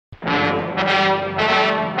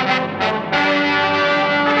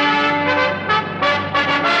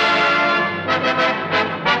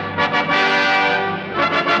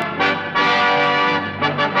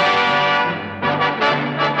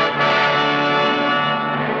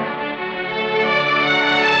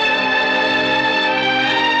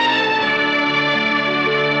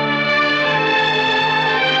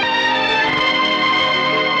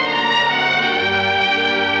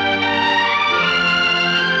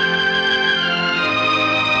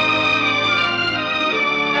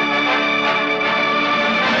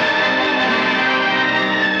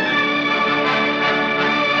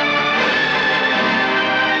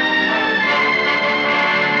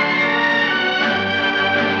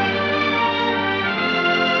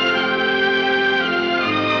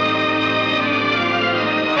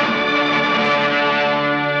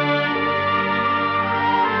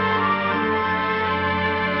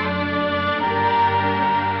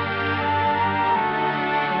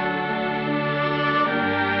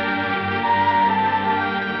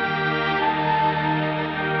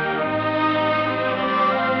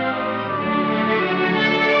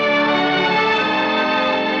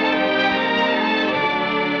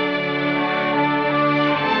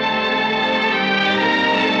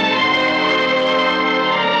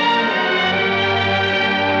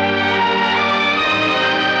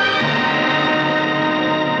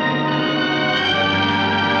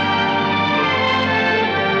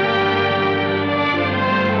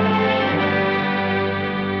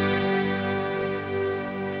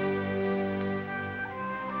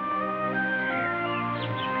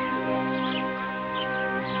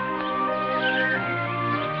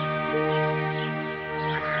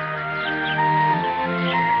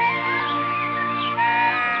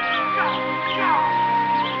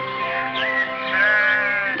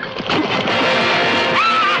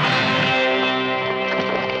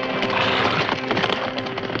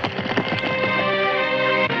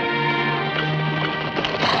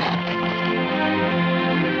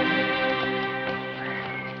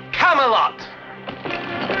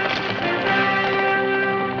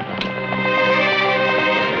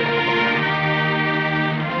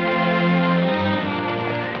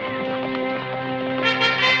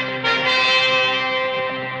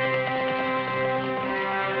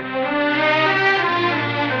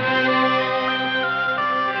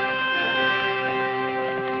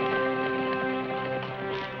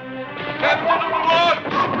Captain of the watch!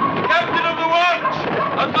 Captain of the watch!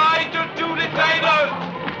 Assigned to 2 retainers,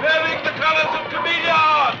 bearing the colors of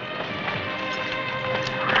Camellia!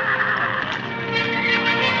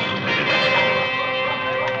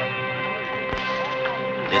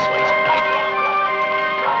 This way, sir.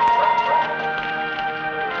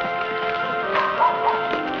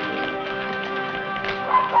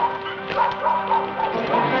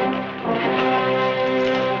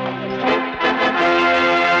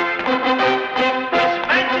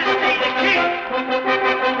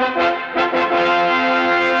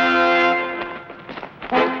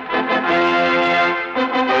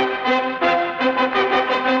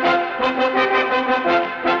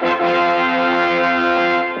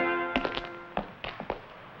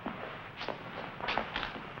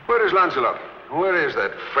 Where is Lancelot? Where is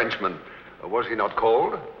that Frenchman? Was he not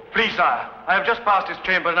called? Please, sire, I have just passed his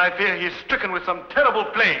chamber, and I fear he is stricken with some terrible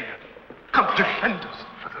plague. Come, defend us.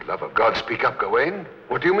 For the love of God, speak up, Gawain.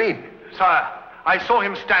 What do you mean? Sire, I saw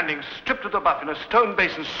him standing, stripped to the buff in a stone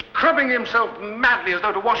basin, scrubbing himself madly as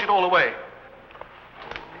though to wash it all away.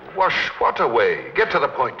 Wash what away? Get to the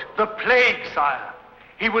point. The plague, sire.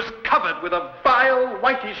 He was covered with a vile,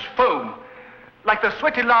 whitish foam, like the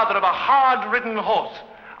sweaty lather of a hard-ridden horse.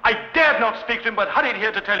 I dared not speak to him, but hurried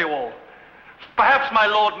here to tell you all. Perhaps my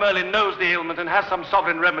Lord Merlin knows the ailment and has some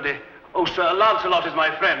sovereign remedy. Oh, sir, Lancelot is my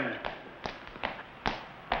friend.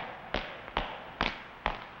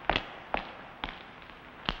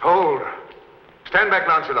 Hold. Stand back,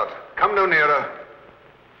 Lancelot. Come no nearer.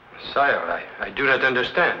 Sire, I do not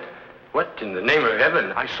understand. What in the name of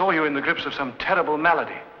heaven? I saw you in the grips of some terrible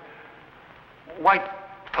malady. White,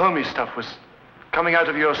 foamy stuff was coming out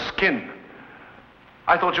of your skin.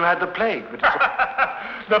 I thought you had the plague, but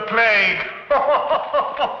The plague!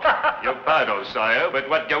 Your pardon, sire, but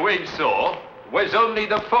what Gawain saw was only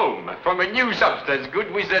the foam from a new substance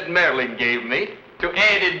good wizard Merlin gave me to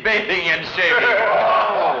aid in bathing and shaving.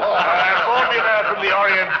 A formula from the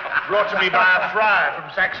Orient brought to me by a friar from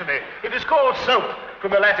Saxony. It is called soap,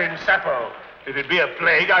 from the Latin sapo. If it be a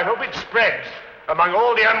plague, I hope it spreads among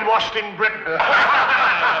all the unwashed in Britain.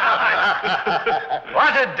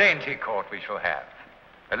 What a dainty court we shall have.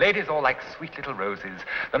 The ladies all like sweet little roses,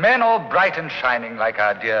 the men all bright and shining like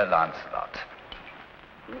our dear Lancelot.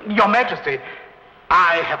 Your Majesty,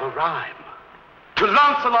 I have a rhyme. To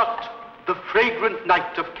Lancelot, the fragrant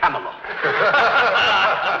knight of Camelot.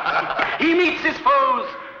 He meets his foes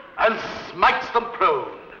and smites them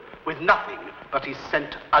prone with nothing but his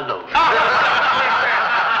scent alone. Well,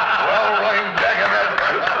 Wayne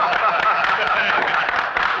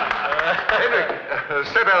Henrik,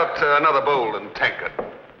 set out another bowl and tankard.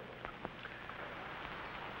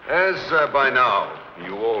 As by now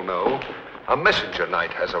you all know, a messenger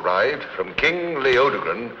knight has arrived from King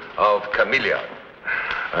Leodogran of Camellia.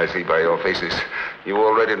 I see by your faces you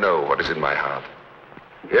already know what is in my heart.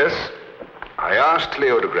 Yes, I asked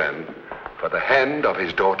Leodogran for the hand of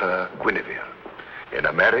his daughter Guinevere in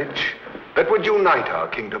a marriage that would unite our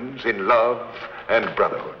kingdoms in love and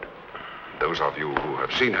brotherhood. Those of you who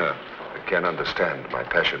have seen her can understand my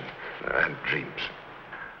passion and dreams.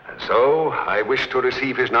 And so I wish to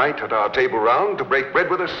receive his knight at our table round to break bread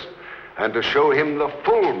with us and to show him the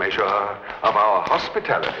full measure of our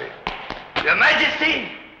hospitality. Your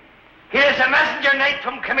Majesty, here's a messenger knight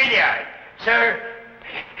from Camellia. Sir,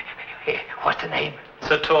 what's the name?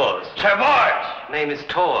 Sir Tors. Sir Bors. Name is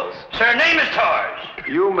Tors. Sir, name is Tors.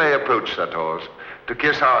 You may approach, Sir Tors, to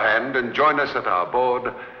kiss our hand and join us at our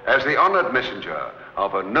board as the honored messenger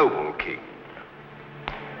of a noble king.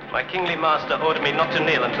 My kingly master ordered me not to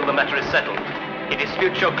kneel until the matter is settled. He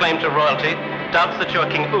disputes your claim to royalty, doubts that you are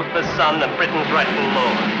King Uther's son and Britain's rightful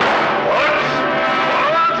lord.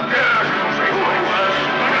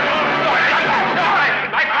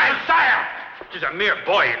 My sire! 'Tis a mere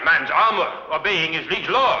boy in man's armor, obeying his liege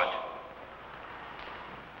lord.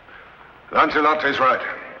 Lancelot is right.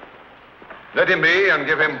 Let him be and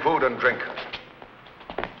give him food and drink.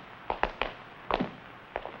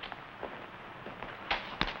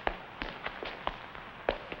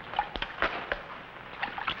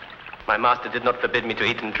 My master did not forbid me to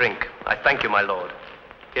eat and drink. I thank you, my lord.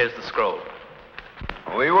 Here's the scroll.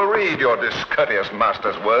 We will read your discourteous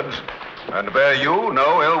master's words and bear you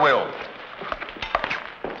no ill will.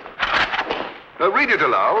 Read it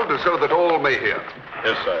aloud so that all may hear.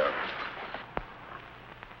 Yes, sire.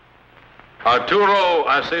 Arturo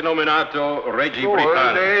ase nominato Regi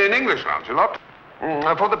Britanniae. In English, Lancelot.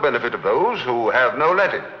 For the benefit of those who have no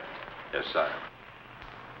Latin. Yes, sire.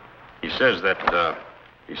 He says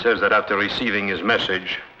that after receiving his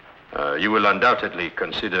message, you will undoubtedly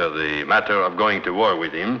consider the matter of going to war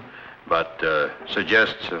with him, but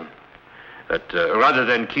suggests that rather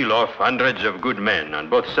than kill off hundreds of good men on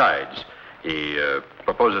both sides, he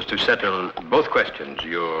proposes to settle both questions,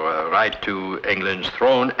 your right to England's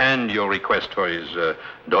throne and your request for his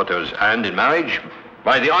daughter's hand in marriage,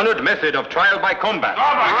 by the honored method of trial by combat. Oh,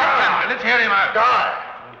 my God! Let's hear him out.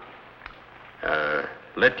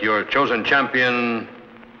 Let your chosen champion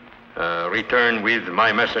return with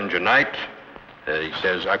my messenger knight, he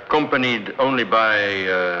says, accompanied only by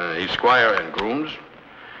his squire and grooms.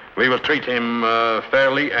 We will treat him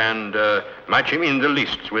fairly and match him in the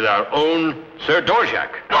lists with our own Sir Dorjak.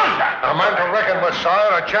 A man to reckon with,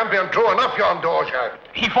 sire, a champion true enough, yon Dorjak.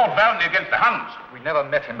 He fought valiantly against the Huns. We never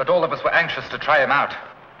met him, but all of us were anxious to try him out.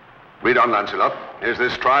 Read on, Lancelot. Is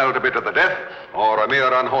this trial to be to the death, or a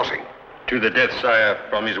mere unhorsing? To the death, sire,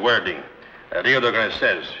 from his wording. Leodegrance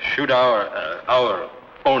says, should our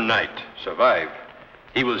own knight survive,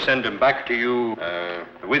 he will send him back to you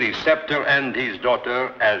with his scepter and his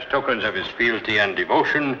daughter as tokens of his fealty and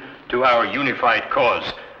devotion to our unified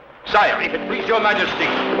cause. Sire, if it please your majesty.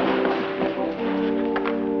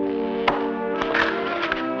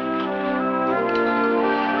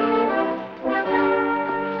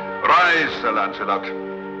 Rise, Sir Lancelot,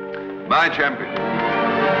 my champion.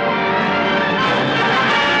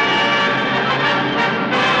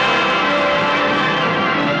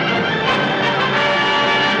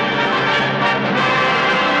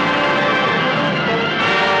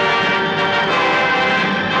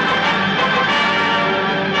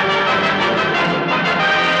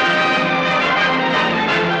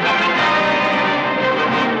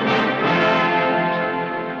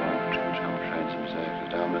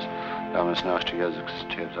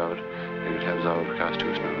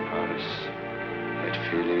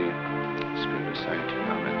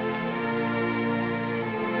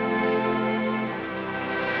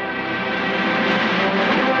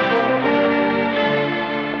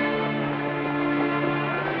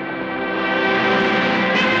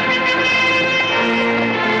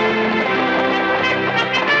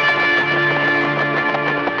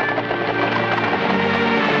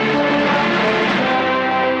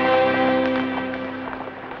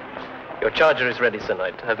 Charger is ready, Sir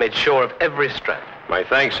Knight. I've made sure of every strap. My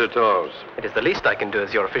thanks, Sir Torres. It is the least I can do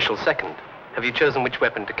as your official second. Have you chosen which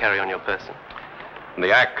weapon to carry on your person?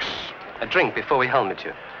 The axe. A drink before we helmet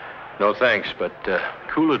you. No thanks, but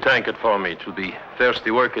cool a tankard for me. It will be thirsty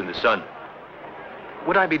work in the sun.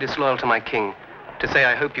 Would I be disloyal to my king to say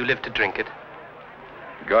I hope you live to drink it?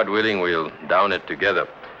 God willing, we'll down it together.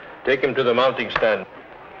 Take him to the mounting stand.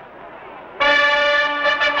 Well,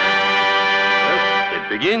 it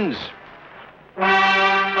begins.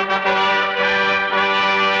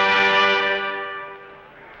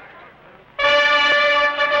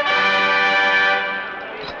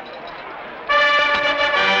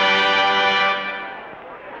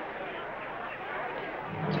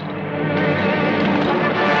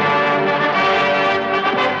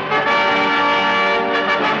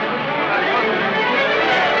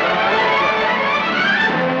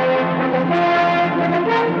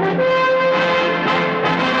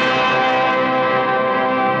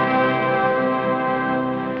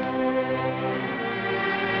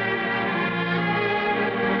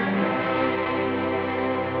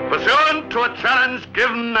 Pursuant to a challenge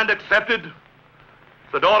given and accepted,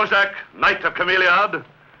 Sir Dorjak, Knight of Cameliard,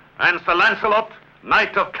 and Sir Lancelot,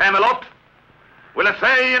 Knight of Camelot, will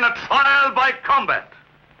essay in a trial by combat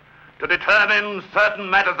to determine certain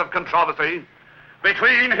matters of controversy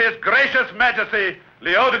between His Gracious Majesty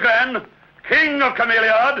Leodegrance, King of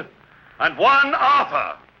Cameliard, and one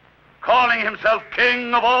Arthur, calling himself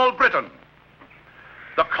King of all Britain.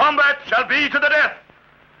 The combat shall be to the death,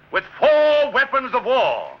 with 4 weapons of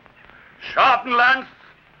war: sharpened lance,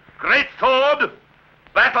 great sword,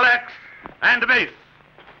 battle axe, and mace.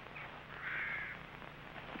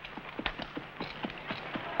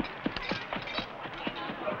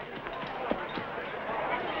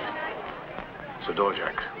 Sir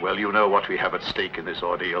Dorjak, well, you know what we have at stake in this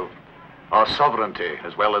ordeal. Our sovereignty,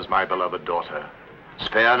 as well as my beloved daughter.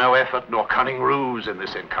 Spare no effort nor cunning ruse in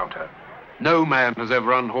this encounter. No man has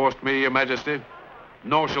ever unhorsed me, your majesty,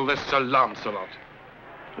 nor shall this Sir Lancelot.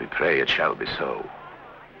 We pray it shall be so.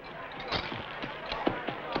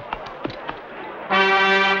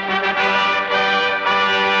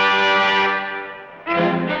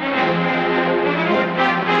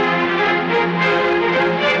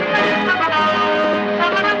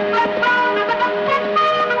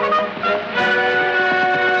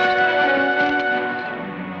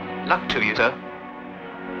 Luck to you, sir.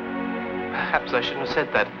 Perhaps I shouldn't have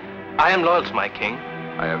said that. I am loyal to my king.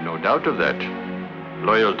 I have no doubt of that.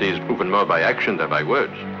 Loyalty is proven more by action than by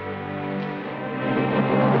words.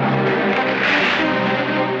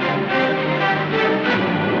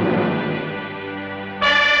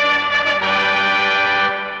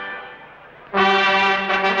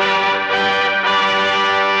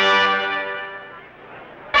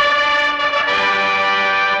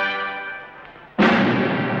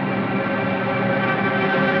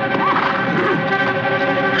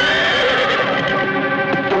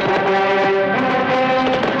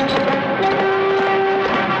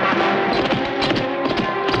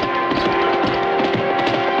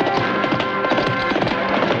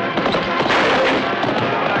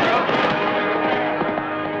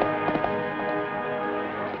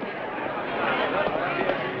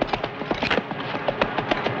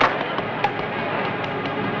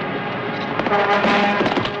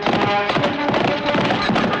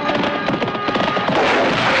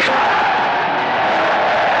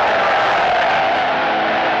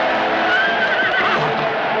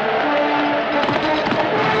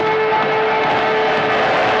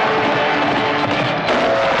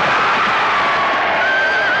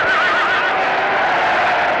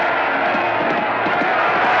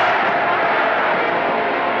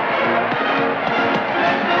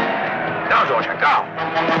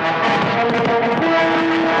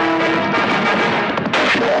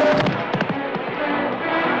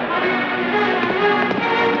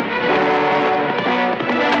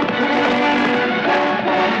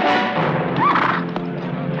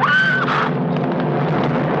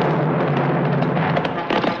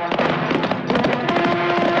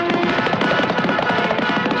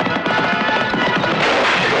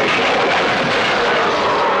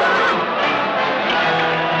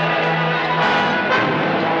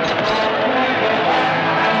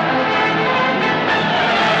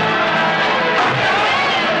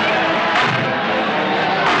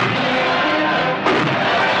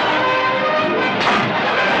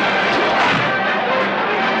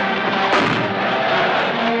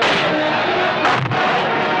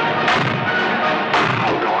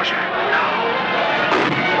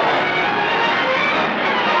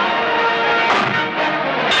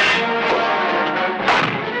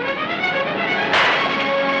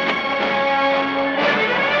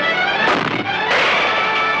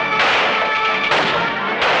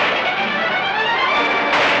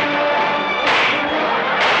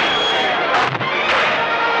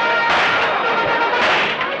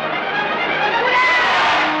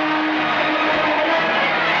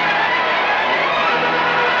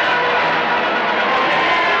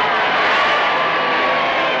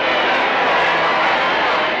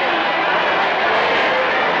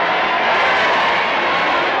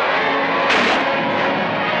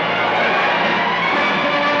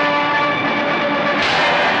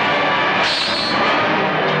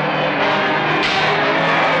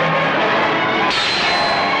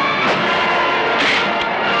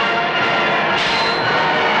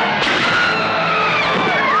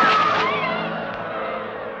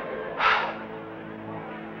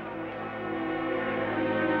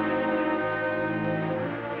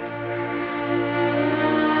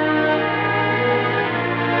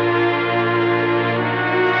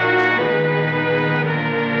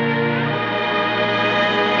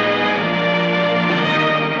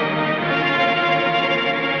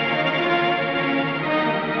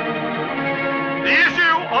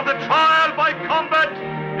 of the trial by combat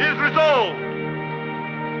is resolved.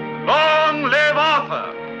 Long live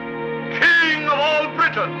Arthur, King of all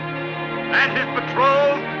Britain, and his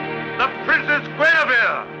betrothed, the Princess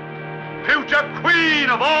Guinevere, future Queen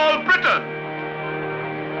of all Britain.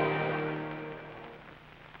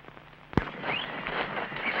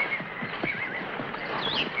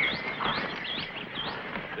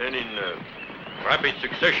 Then in rapid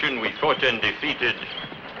succession we fought and defeated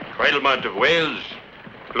Crailmont of Wales,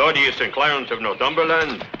 Claudius and Clarence of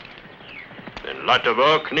Northumberland, then Lot of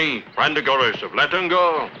Orkney, Brandegoris of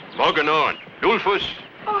Latangor, Morganor and Dulfus.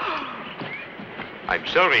 Oh. I'm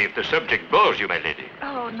sorry if the subject bores you, my lady.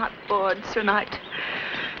 Oh, not bored, Sir Knight.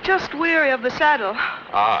 Just weary of the saddle.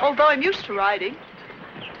 Ah. Although I'm used to riding.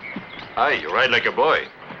 Aye, you ride like a boy.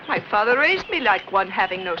 My father raised me like one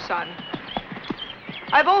having no son.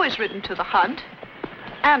 I've always ridden to the hunt,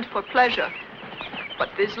 and for pleasure.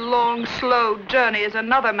 But this long, slow journey is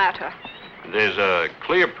another matter. There's a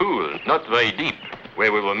clear pool, not very deep,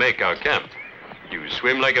 where we will make our camp. You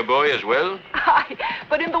swim like a boy as well? Aye,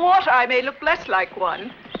 but in the water I may look less like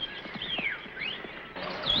one.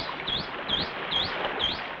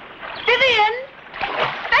 Vivian,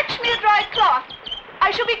 fetch me a dry cloth. I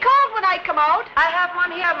shall be cold when I come out. I have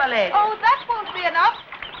one here, my lady. Oh, that won't be enough.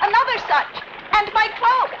 Another such. And my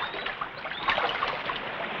cloak.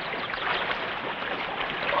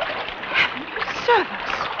 Heavenly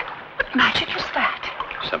service. What magic is that?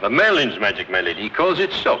 Some of Merlin's magic, my lady. He calls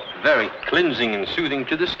it soap. Very cleansing and soothing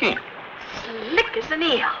to the skin. Slick as an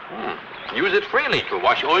eel. Use it freely to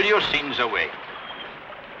wash all your sins away.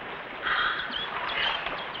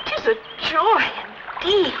 'Tis a joy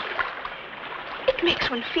indeed. It makes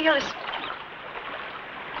one feel as...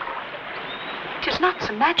 'Tis not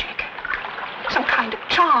some magic. Some kind of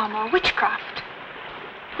charm or witchcraft.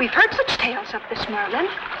 We've heard such tales of this, Merlin.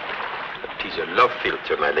 It is a love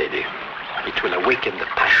philter, my lady. It will awaken the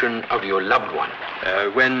passion of your loved one.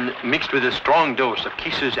 When mixed with a strong dose of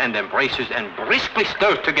kisses and embraces and briskly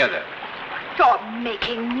stirred together. You're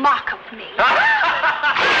making mock of me. Please,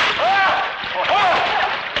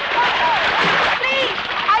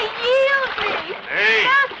 I yield me. Hey,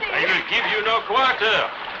 Mercy. I will give you no quarter.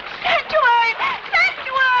 Sanctuary!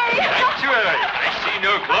 Sanctuary! Sanctuary. I see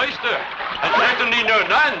no cloister, and certainly no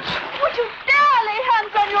nuns. Would you dare lay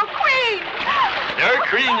hands on your queen? No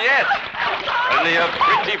queen yet. Only a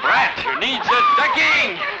pretty brat who needs a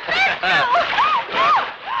ducking.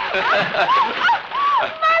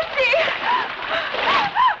 Mercy!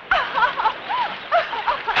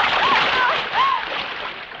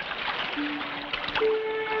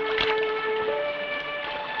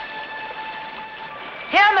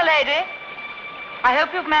 Here, my lady. I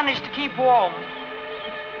hope you've managed to keep warm.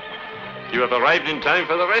 You have arrived in time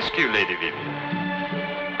for the rescue, Lady Vivian.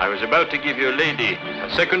 I was about to give your lady a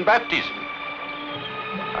second baptism.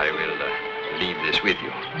 I will leave this with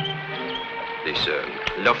you. This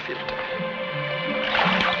love philter.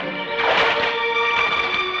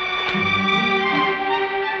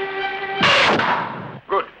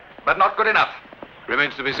 Good, but not good enough.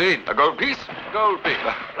 Remains to be seen. A gold piece? Gold piece.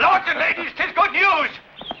 Lords and ladies, 'tis good news.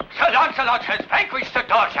 Sir Lancelot has vanquished Sir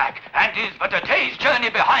Dorsac and is but a day's journey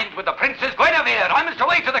behind with the Princess Guinevere. I must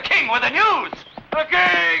away to the king with the news. The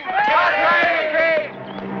king!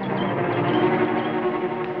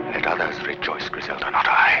 Let others rejoice, Griselda, not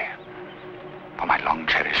I. For my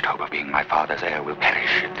long-cherished hope of being my father's heir will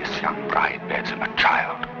perish if this young bride bears him a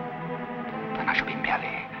child. Then I shall be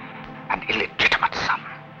merely an illegitimate son.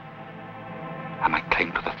 And my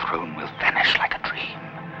claim to the throne will vanish like a dream.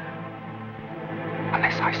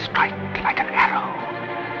 Unless I strike like an arrow,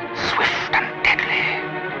 swift and deadly.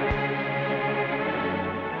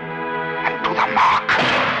 And to the mark.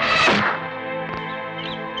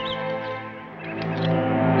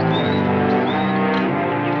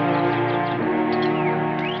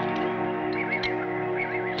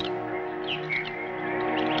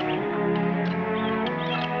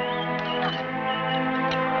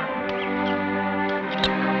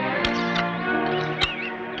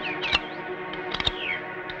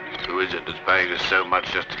 Paying us so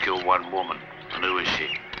much just to kill one woman. And who is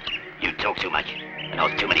she? You talk too much and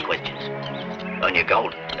ask too many questions. Earn your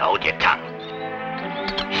gold and hold your tongue.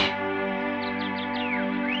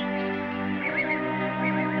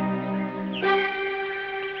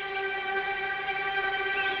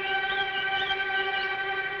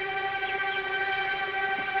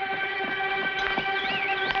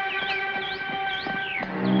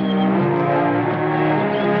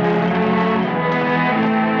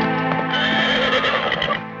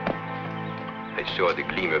 The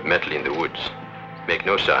gleam of metal in the woods. Make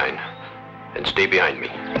no sign, and stay behind me.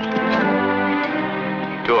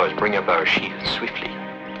 Doors, bring up our shields swiftly.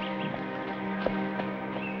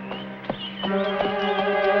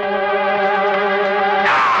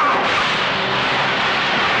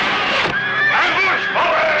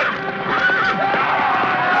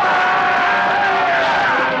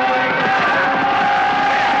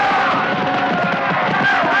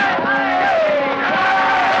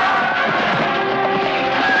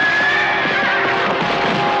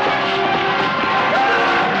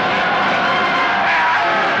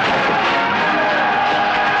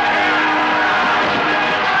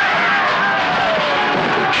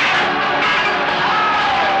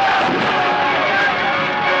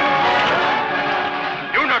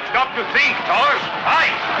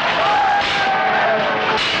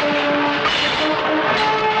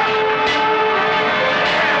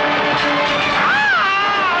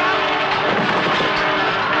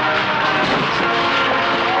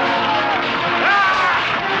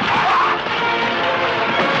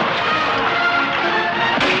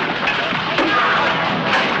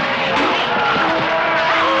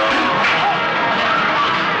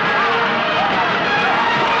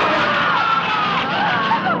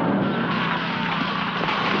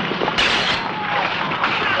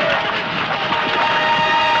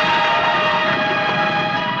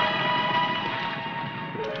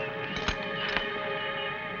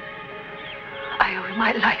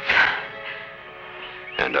 My life.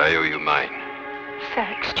 And I owe you mine. Fair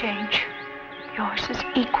exchange. Yours is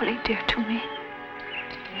equally dear to me.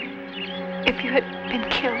 If you had been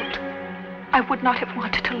killed, I would not have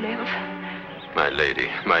wanted to live. My lady,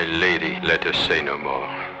 let us say no more,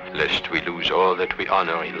 lest we lose all that we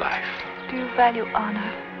honor in life. Do you value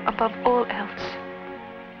honor above all else?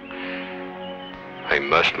 I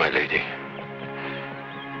must, my lady.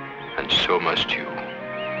 And so must you.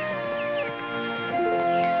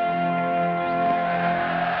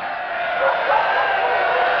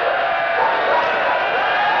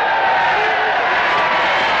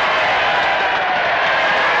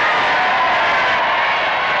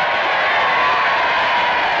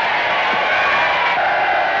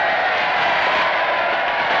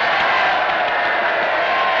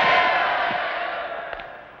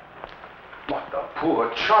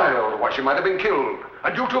 Poor child, why she might have been killed.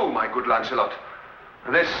 And you too, my good Lancelot.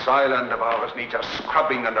 This island of ours needs a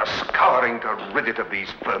scrubbing and a scouring to rid it of these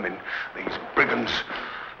vermin, these brigands.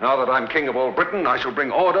 Now that I'm king of all Britain, I shall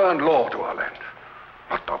bring order and law to our land.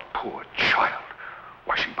 But the poor child,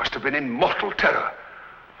 why she must have been in mortal terror.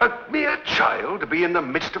 A mere child to be in the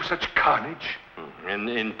midst of such carnage.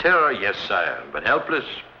 In terror, yes, sire, but helpless,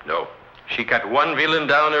 no. She cut one villain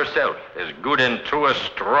down herself, as good and true a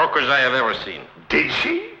stroke as I have ever seen. Did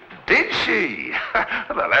she? Did she?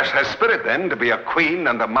 The lass has spirit, then, to be a queen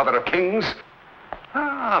and the mother of kings.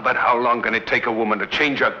 But how long can it take a woman to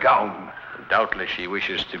change her gown? Doubtless she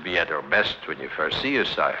wishes to be at her best when you first see her,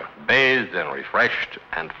 sire. Bathed and refreshed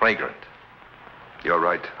and fragrant. You're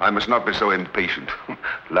right. I must not be so impatient.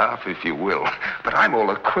 Laugh if you will, but I'm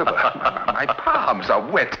all a quiver. My palms are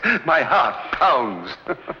wet. My heart pounds.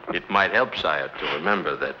 It might help, sire, to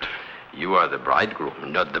remember that you are the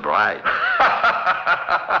bridegroom, not the bride.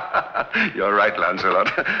 You're right,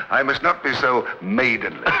 Lancelot. I must not be so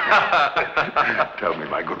maidenly. Tell me,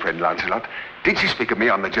 my good friend Lancelot, did she speak of me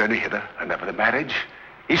on the journey hither and of the marriage?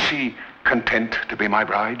 Is she content to be my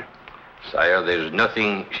bride? Sire, there's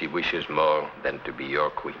nothing she wishes more than to be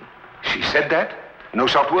your queen. She said that? No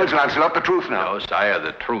soft words, Lancelot, the truth now. No, sire,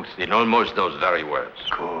 the truth, in almost those very words.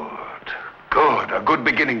 Good. A good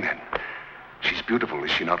beginning, then. She's beautiful,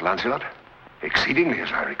 is she not, Lancelot? Exceedingly,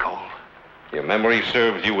 as I recall. Your memory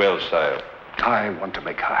serves you well, sire. I want to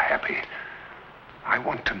make her happy.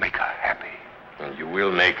 And you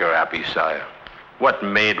will make her happy, sire. What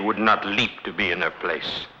maid would not leap to be in her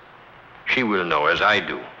place? She will know, as I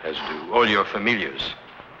do, as do all your familiars.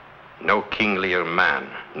 No kinglier man,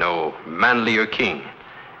 no manlier king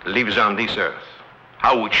lives on this earth.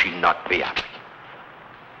 How would she not be happy?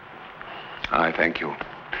 I thank you,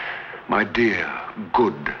 my dear,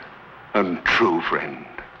 good, and true friend.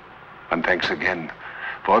 And thanks again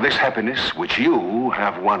for this happiness which you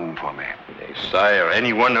have won for me. Nay, sire,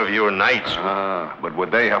 any one of your knights... But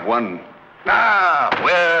would they have won?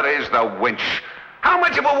 Where is the wench? How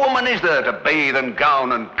much of a woman is there to bathe and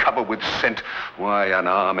gown and cover with scent? Why, an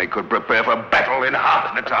army could prepare for battle in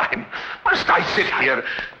half the time. Must I sit here?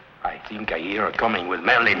 I think I hear her coming with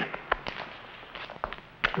Merlin.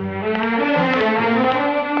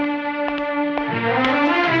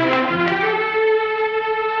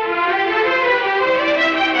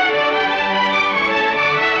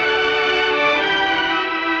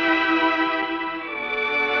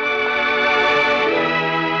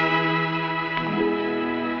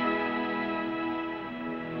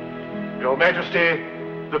 Majesty,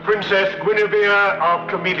 the Princess Guinevere of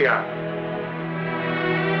Camellia.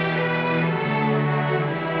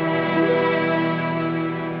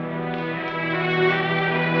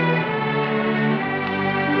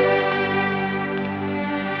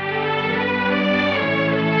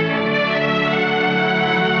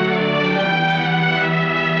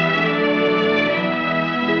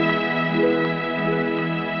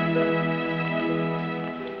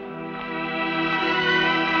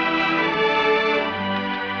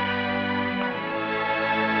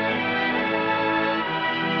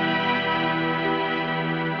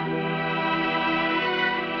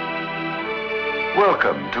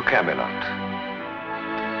 Welcome to Camelot,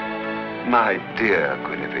 my dear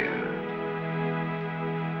Guinevere.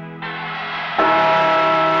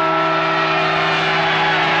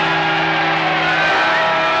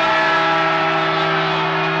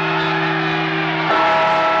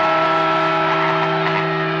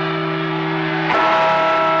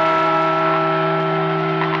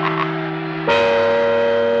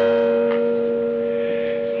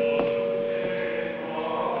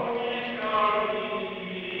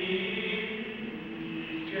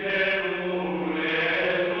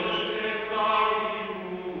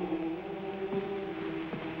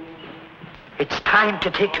 It's time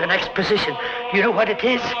to take your next position. Do you know what it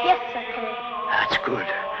is? Yes, Sir King. That's good,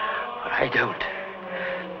 but I don't.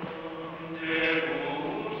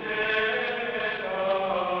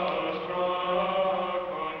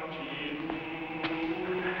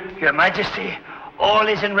 Your Majesty, all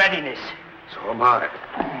is in readiness. So am I.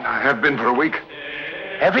 I have been for a week.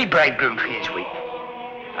 Every bridegroom feels weak.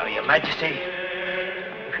 Now, Your Majesty,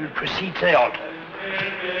 if you'll proceed to the altar.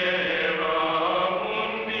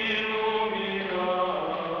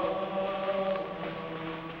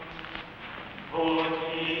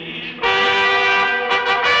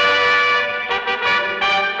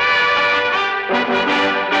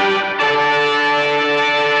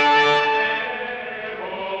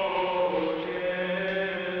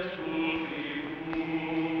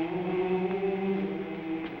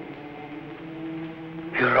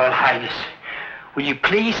 Your Royal Highness, will you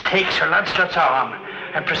please take Sir Lancelot's arm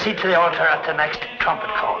and proceed to the altar at the next trumpet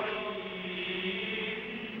call?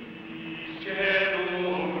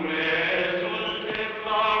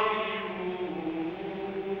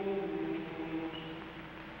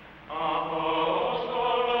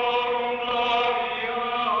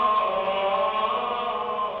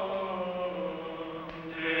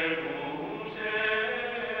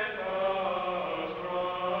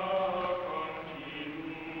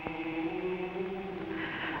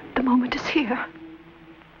 The moment is here.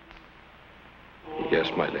 Yes,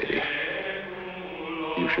 my lady.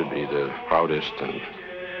 You should be the proudest and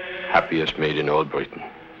happiest maid in all Britain.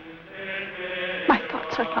 My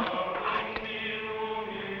thoughts are not of pride.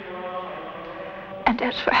 And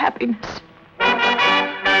as for happiness,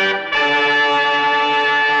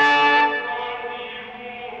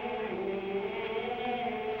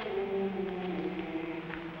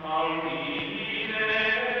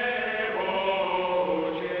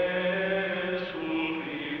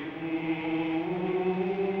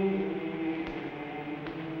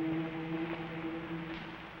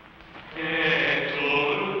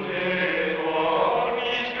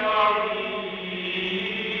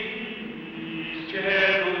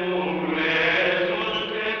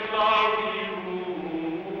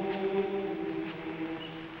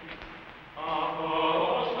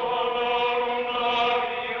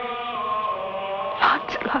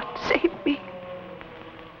 Lancelot, save me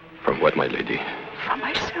From what, my lady? from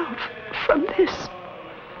myself, from this.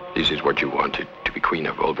 This is what you wanted, to be queen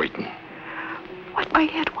of all Britain. What my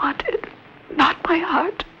head wanted, not my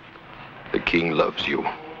heart. The king loves you.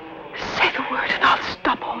 Say the word and I'll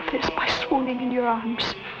stop all this by swooning in your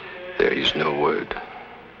arms. There is no word.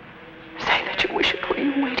 Say that you wish it were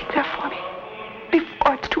you waiting there for me,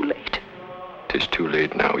 before it's too late. 'Tis too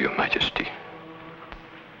late now, your majesty.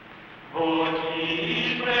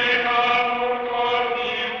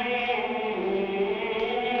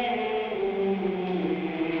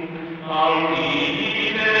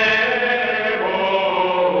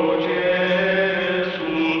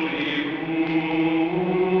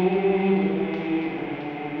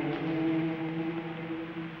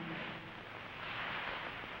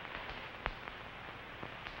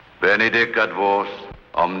 Benedicat vos,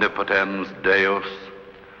 omnipotens Deus,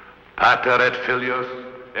 Pater et Filius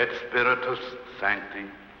et Spiritus Sancti.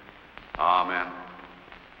 Amen.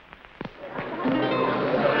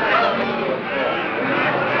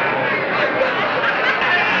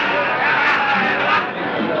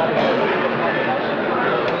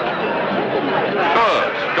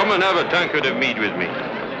 Come and have a tankard of mead with me.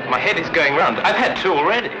 My head is going round. I've had 2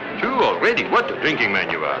 already. 2 already? What a drinking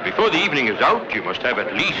man you are. Before the evening is out, you must have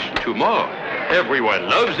at least 2 more. Everyone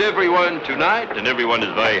loves everyone tonight, and everyone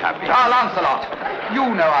is very happy. Ah, Lancelot, you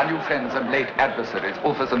know our new friends and late adversaries,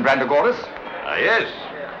 Ulfus and Brandagoris. Ah, yes.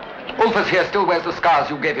 Ulfus here still wears the scars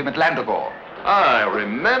you gave him at Landagore. I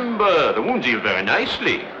remember. The wounds heal very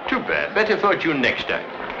nicely. Too bad. Better fortune next time.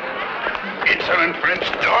 Insolent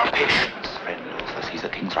French dog. Patience, friend Ulfus. He's the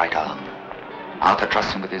king's right arm. Arthur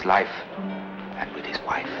trusts him with his life and with his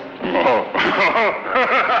wife. Oh.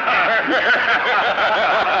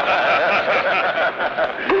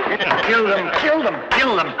 Kill them, kill them,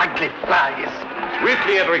 kill them, ugly flies.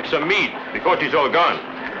 Swiftly, Edric, some mead before it is all gone.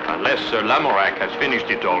 Unless Sir Lamorak has finished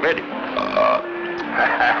it already.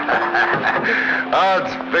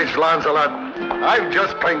 Odds fish, Lancelot. I've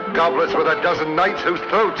just clanked goblets with a dozen knights whose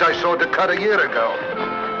throats I sawed to cut a year ago.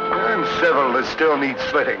 And several that still need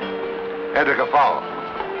slitting. Edric, a fowl.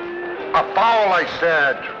 A fowl, I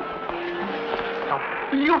said. A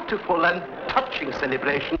beautiful and touching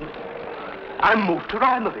celebration. I'm moved to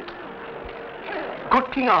rhyme of it. Good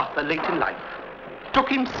King Arthur, late in life, took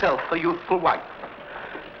himself a youthful wife.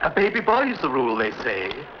 A baby boy is the rule, they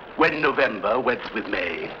say, when November weds with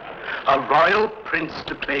May. A royal prince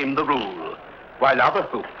to claim the rule, while other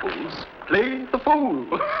hopefuls play the fool.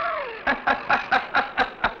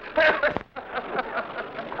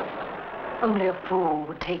 Only a fool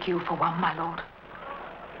would take you for one, my lord.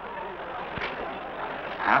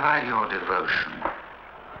 Have I your devotion?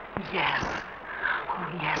 Yes. Oh,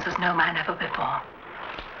 yes, as no man ever before.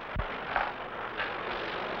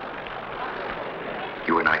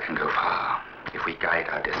 You and I can go far if we guide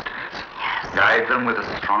our destinies. Yes. Guide them with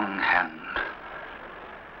a strong hand.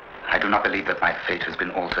 I do not believe that my fate has been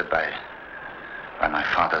altered by my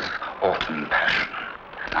father's autumn passion.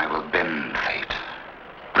 I will bend fate,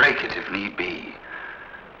 break it if need be,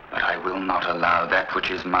 but I will not allow that which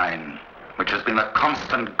is mine, which has been the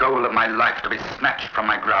constant goal of my life, to be snatched from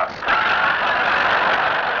my grasp.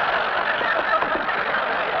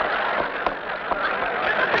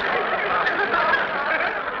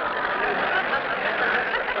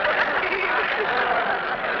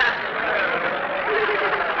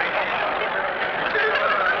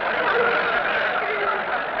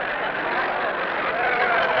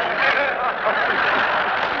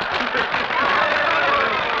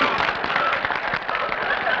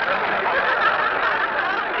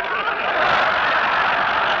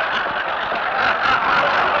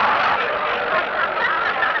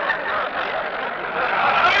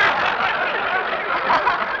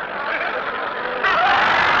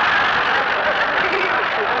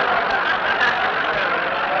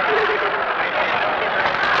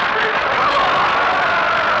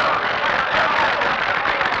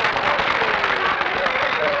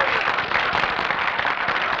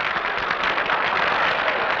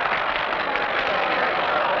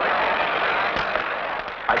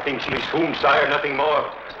 She is whom, sire, nothing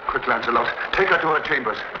more. Quick, Lancelot. Take her to her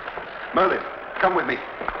chambers. Merlin, come with me.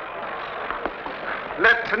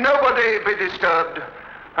 Let nobody be disturbed.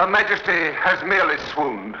 Her Majesty has merely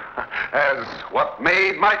swooned, as what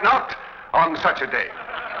maid might not on such a day.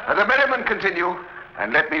 The merriment continue,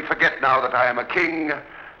 and let me forget now that I am a king,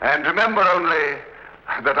 and remember only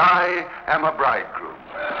that I am a bridegroom.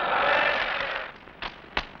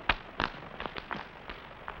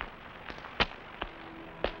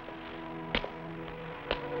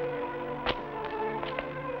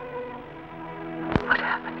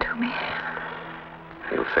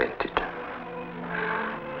 You fainted.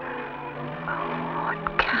 Oh,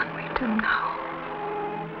 what can we do now?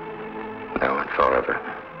 Now and forever.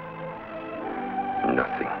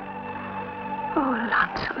 Nothing. Oh,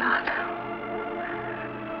 Lancelot.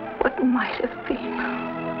 What might have been?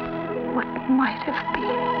 What might have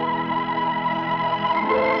been?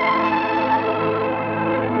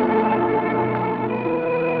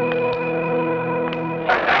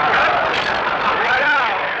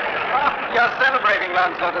 You're celebrating,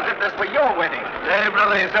 Lancelot, as if this were your wedding. Hey,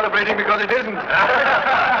 brother, he's celebrating because it isn't.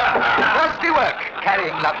 Rusty work,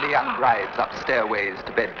 carrying lovely young brides up stairways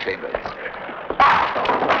to bedchambers.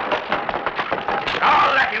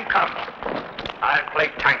 Oh, let him come. I'll play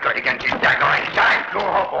tankard against his daggering tank.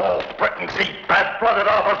 Oh, Britain, see bad-blooded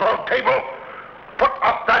Arthur's old table. Put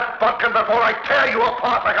up that falcon before I tear you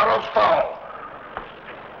apart like a roast fowl.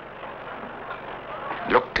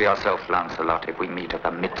 Look to yourself, Lancelot, if we meet at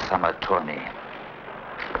the midsummer tourney.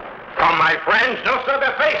 Come, my friends, no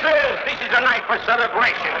sober faces. This is a night for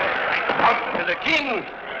celebration. Come to the king,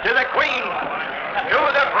 to the queen, to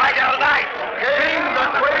the bridal night. King, the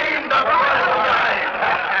queen, the bridal night.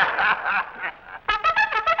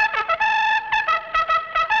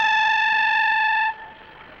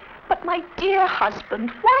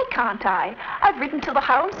 husband. Why can't I? I've ridden to the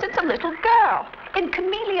hounds since a little girl. In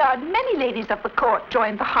Cameliard, many ladies of the court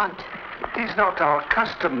joined the hunt. It is not our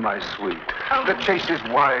custom, my sweet. Oh. The chase is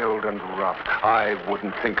wild and rough. I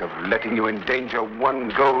wouldn't think of letting you endanger one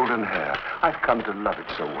golden hair. I've come to love it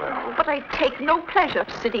so well. But I take no pleasure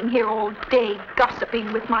sitting here all day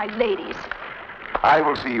gossiping with my ladies. I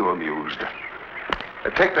will see you amused.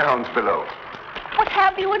 Take the hounds below. What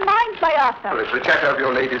have you in mind, my Arthur? Well, if the chatter of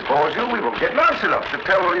your ladies bores you, we will get Lancelot to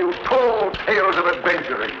tell you tall tales of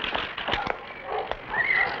adventuring.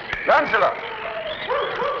 Lancelot!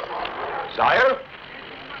 Sire?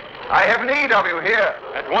 I have need of you here.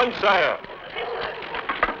 At once, sire.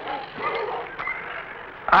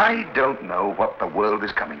 I don't know what the world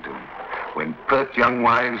is coming to when pert young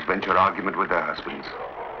wives venture argument with their husbands.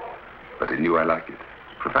 But in you I like it,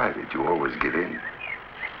 provided you always give in.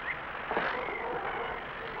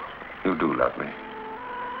 You do love me.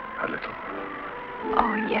 A little.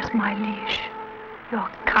 Oh, yes, my liege. You're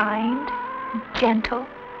kind, gentle,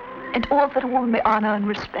 and all that a woman may honor and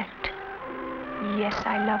respect. Yes,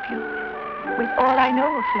 I love you. With all I know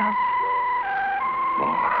of love.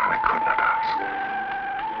 More I could not ask.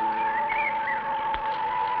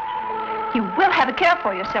 You will have a care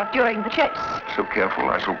for yourself during the chase. So careful,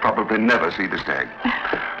 I shall probably never see the stag.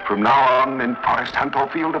 From now on, in forest, hunt, or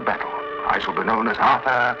field of battle, I shall be known as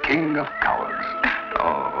Arthur, King of Cowards.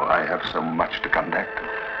 Oh, I have so much to come back to.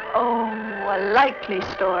 Oh, a likely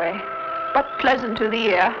story, but pleasant to the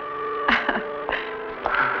ear.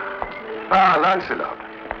 Ah, Lancelot,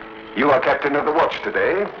 you are captain of the watch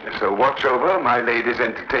today, so watch over my lady's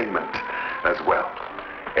entertainment as well.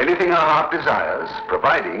 Anything her heart desires,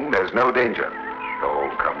 providing there's no danger. Oh,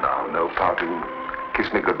 come now, no pouting.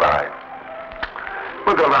 Kiss me goodbye.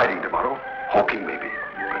 We'll go riding tomorrow, hawking maybe,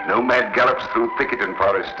 but no mad gallops through thicket and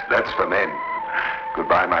forest. That's for men.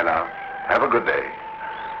 Goodbye, my love. Have a good day.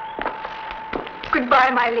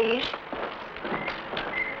 Goodbye, my liege.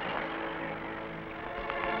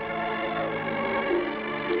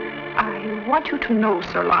 I want you to know,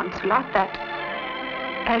 Sir Lancelot, that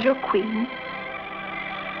as your queen,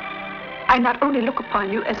 I not only look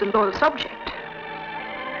upon you as a loyal subject,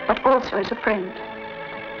 but also as a friend.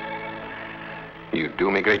 You do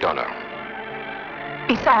me great honor.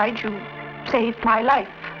 Besides, you saved my life.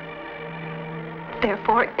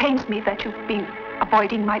 Therefore, it pains me that you've been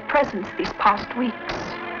avoiding my presence these past weeks.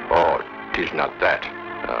 Oh, 'tis not that.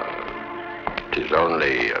 'Tis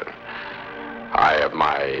only... I have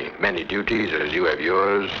my many duties as you have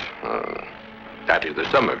yours. That is the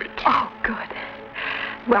sum of it. Oh, good.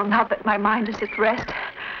 Well, now that my mind is at rest,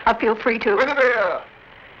 I feel free to... Guinevere!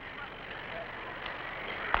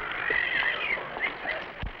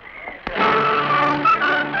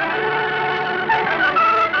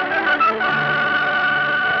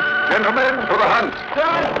 Gentlemen, for the hunt!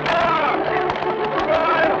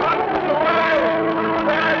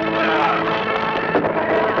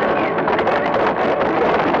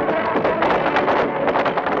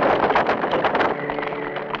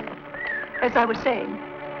 As I was saying,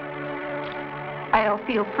 I'll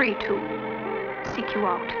feel free to seek you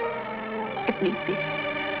out, if need be.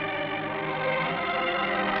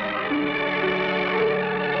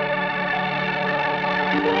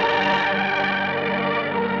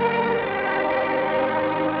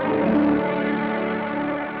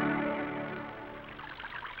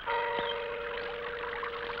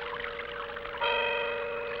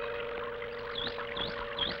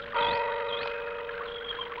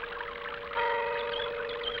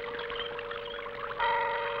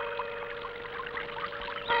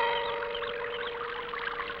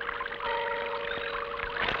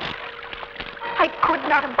 I could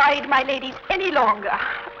not abide my ladies any longer.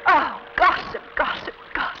 Oh, gossip, gossip,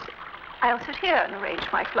 gossip. I'll sit here and arrange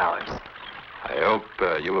my flowers. I hope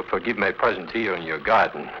you will forgive my presence here in your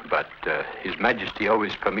garden, but His Majesty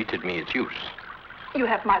always permitted me its use. You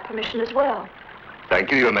have my permission as well.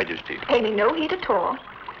 Thank you, Your Majesty. Pay me no heed at all.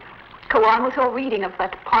 Go on with your reading of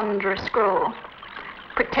that ponderous scroll.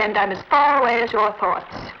 Pretend I'm as far away as your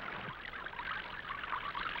thoughts.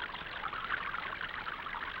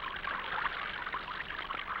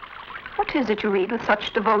 What is it you read with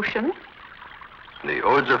such devotion? The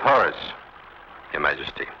Odes of Horace, Your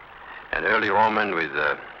Majesty. An early Roman with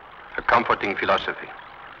a comforting philosophy.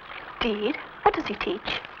 Indeed? What does he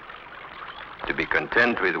teach? To be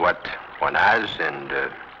content with what one has and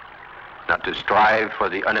not to strive for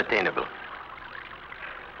the unattainable.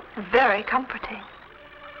 Very comforting.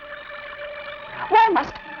 Why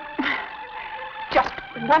must... Just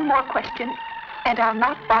one more question, and I'll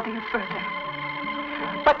not bother you further.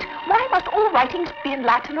 But why must all writings be in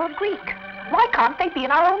Latin or Greek? Why can't they be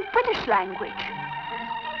in our own British language?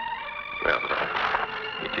 Well,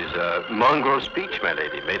 it is a mongrel speech, my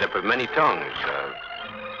lady, made up of many tongues.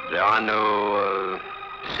 There are no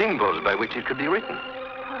symbols by which it could be written.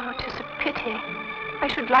 Oh, 'tis a pity. I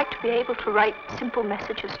should like to be able to write simple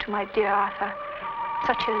messages to my dear Arthur,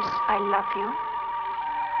 such as, I love you.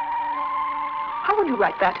 How will you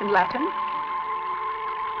write that in Latin?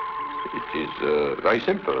 It is very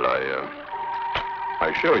simple.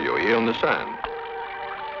 I show you here on the sand.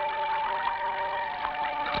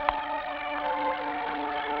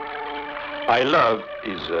 I love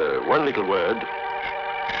is one little word,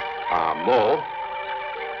 amor,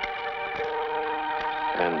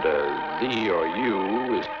 and thee or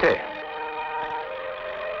you is te.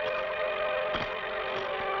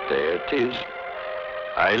 There it is.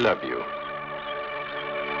 I love you.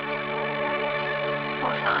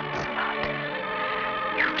 Oh, Lancelot,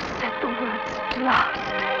 you've said the words at last.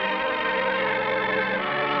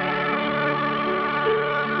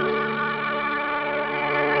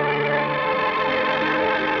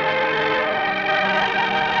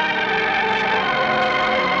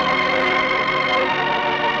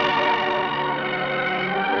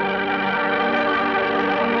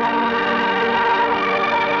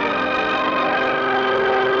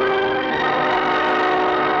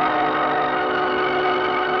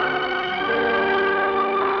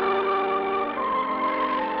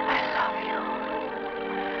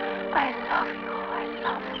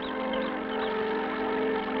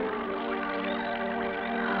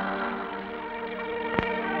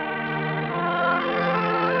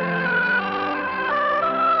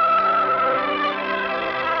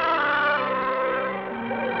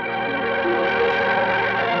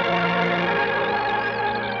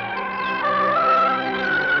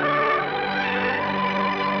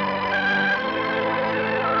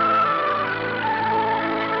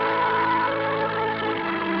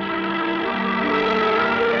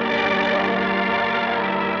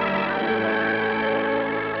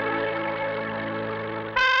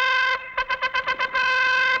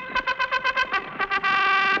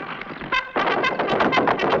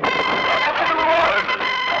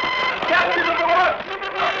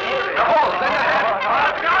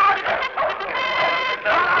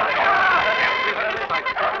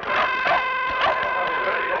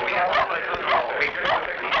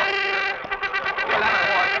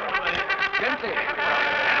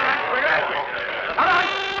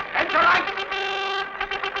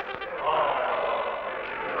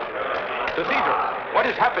 What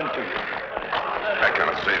has happened to you? I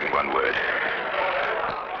cannot say in one word.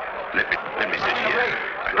 Let me sit here.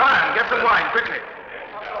 Ryan, get some wine, quickly.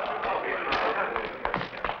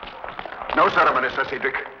 No ceremony, Sir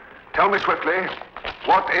Cedric. Tell me swiftly,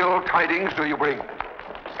 what ill tidings do you bring?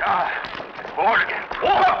 It's war again.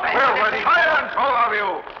 Silence, all of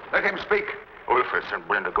you! Let him speak. Ulfus and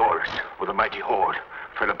Brendagoras, with a mighty horde,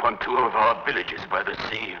 fell upon 2 of our villages by the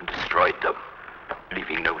sea and destroyed them,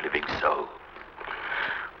 leaving no living soul.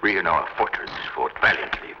 We in our fortress fought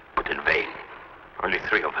valiantly, but in vain. Only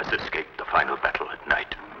 3 of us escaped the final battle at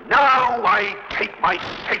night. Now I take my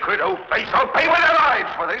sacred oath they shall pay with their lives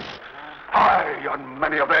for this. I and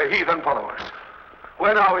many of their heathen followers.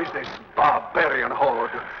 Where now is this barbarian horde?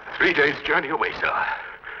 3 days' journey away, sir.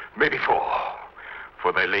 Maybe 4.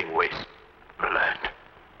 For they're laying waste the land.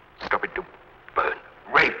 Stopping to burn,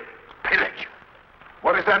 rape, pillage.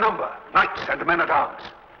 What is their number? Knights and men-at-arms?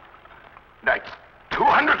 Knights,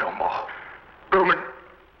 200 or more. Bowmen,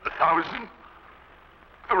 1,000.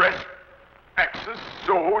 The rest, axes,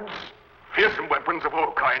 swords, fearsome weapons of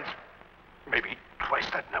all kinds. Maybe twice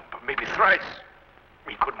that number, maybe thrice.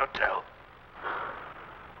 We could not tell.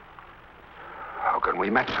 How can we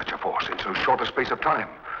match such a force in so short a space of time?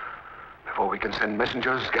 Before we can send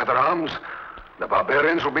messengers, gather arms, the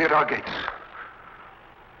barbarians will be at our gates.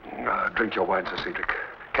 Drink your wine, Sir Cedric.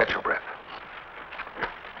 Catch your breath.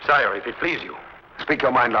 Sire, if it please you. Speak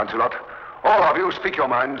your mind, Lancelot. All of you, speak your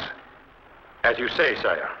minds. As you say,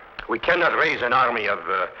 sire, we cannot raise an army of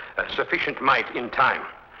sufficient might in time.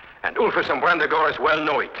 And Ulfus and Brandagoras well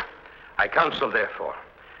know it. I counsel, therefore,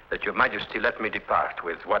 that your majesty let me depart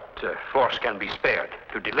with what force can be spared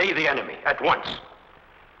to delay the enemy at once,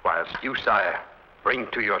 whilst you, sire, bring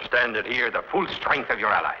to your standard here the full strength of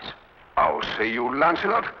your allies. How say you,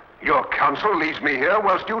 Lancelot? Your counsel leaves me here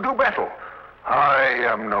whilst you do battle. I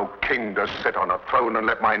am no king to sit on a throne and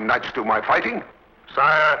let my knights do my fighting.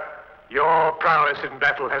 Sire, your prowess in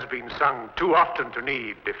battle has been sung too often to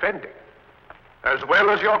need defending, as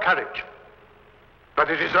well as your courage.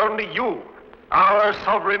 But it is only you, our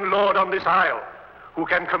sovereign lord on this isle, who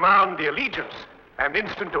can command the allegiance and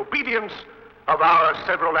instant obedience of our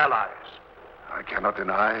several allies. I cannot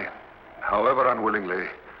deny, however unwillingly,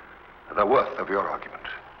 the worth of your argument.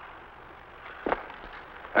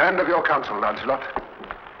 And of your counsel, Lancelot.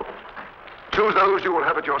 Choose those you will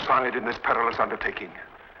have at your side in this perilous undertaking.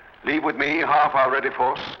 Leave with me half our ready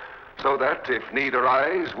force, so that, if need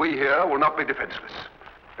arise, we here will not be defenseless.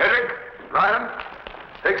 Edric, Ryan,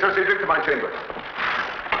 take Sir Cedric to my chambers.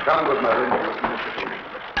 Come, good Merlin.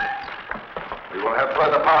 We will have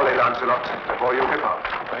further parley, Lancelot, before you depart.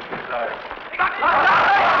 Thank you, sir.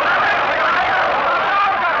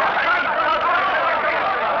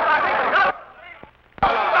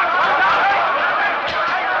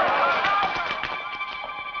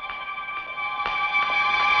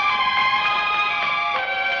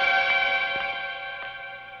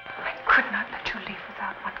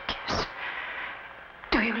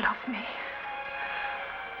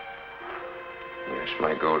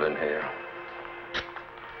 My golden hair.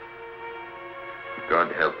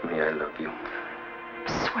 God help me, I love you.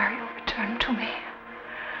 Swear you'll return to me.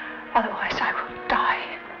 Otherwise, I will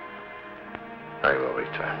die. I will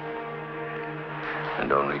return.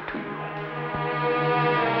 And only to you.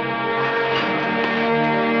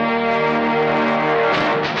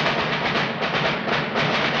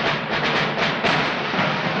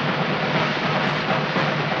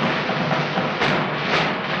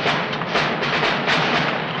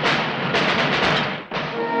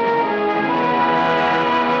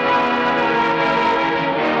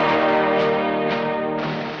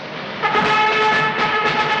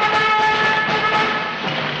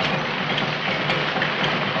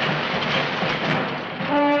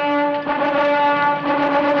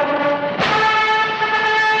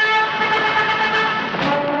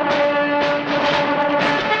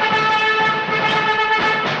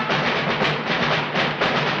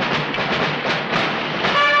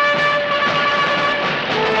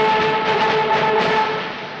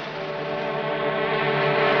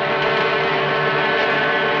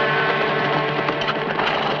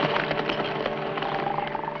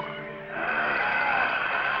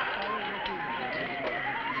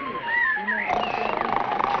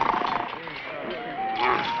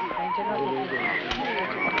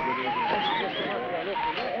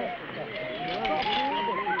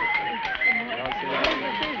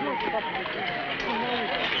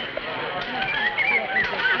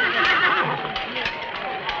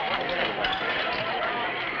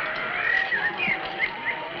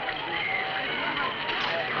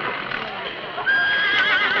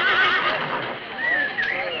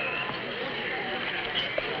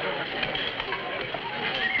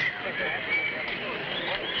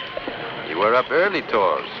 We're up early,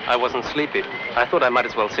 Tors. I wasn't sleepy. I thought I might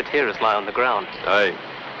as well sit here as lie on the ground. Aye.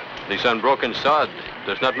 This unbroken sod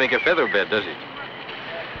does not make a feather bed, does it?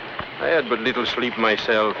 I had but little sleep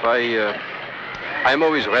myself. I'm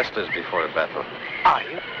always restless before a battle. Are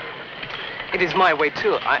you? It is my way,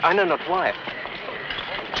 too. I know not why.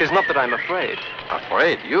 'Tis not that I'm afraid.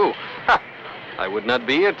 Afraid? You? Ha! I would not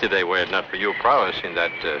be here today were it not for your prowess in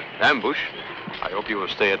that ambush. I hope you will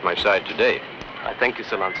stay at my side today. I thank you,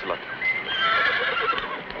 Sir Lancelot.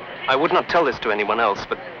 I would not tell this to anyone else,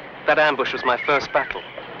 but that ambush was my first battle.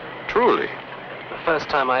 Truly? The first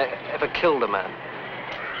time I ever killed a man.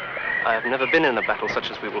 I have never been in a battle such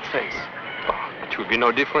as we will face. Oh, it will be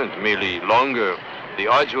no different, merely longer. The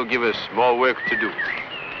odds will give us more work to do.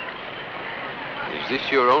 Is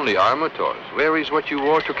this your only armor, Tors? Where is what you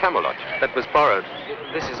wore to Camelot? That was borrowed.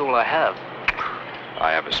 This is all I have.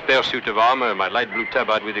 I have a spare suit of armor, my light blue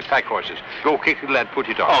tabard with the pack horses. Go quickly, lad, put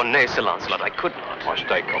it on. Oh, nay, Sir Lancelot, I could not. Must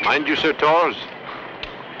I command you, Sir Tors?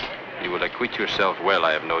 You will acquit yourself well,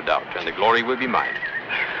 I have no doubt, and the glory will be mine.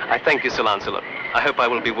 I thank you, Sir Lancelot. I hope I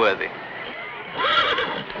will be worthy.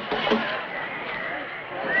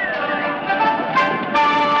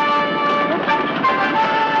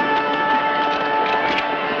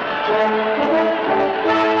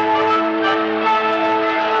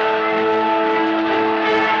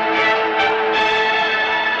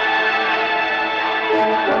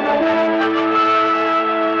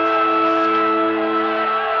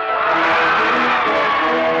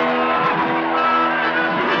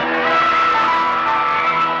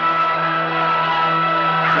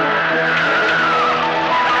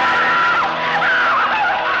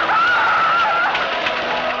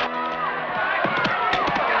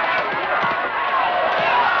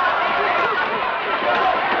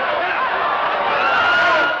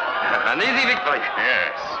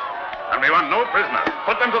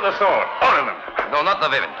 No, not the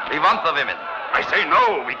women. We want the women. I say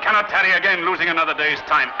no. We cannot tarry again, losing another day's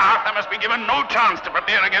time. Arthur must be given no chance to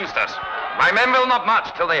prepare against us. My men will not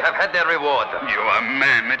march till they have had their reward. You are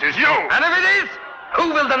men. It is you. And if it is,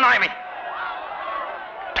 who will deny me?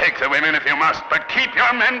 Take the women if you must, but keep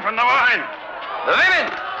your men from the wine. The women!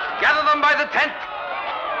 Gather them by the tent.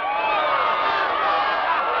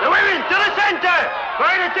 The women to the center!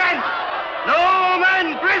 By the tent! No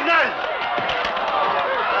men prisoners!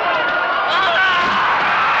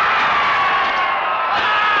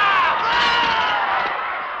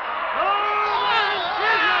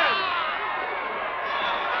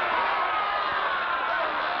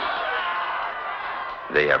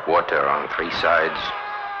 They have water on 3 sides.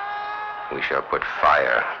 We shall put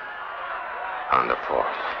fire on the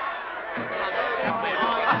 4th.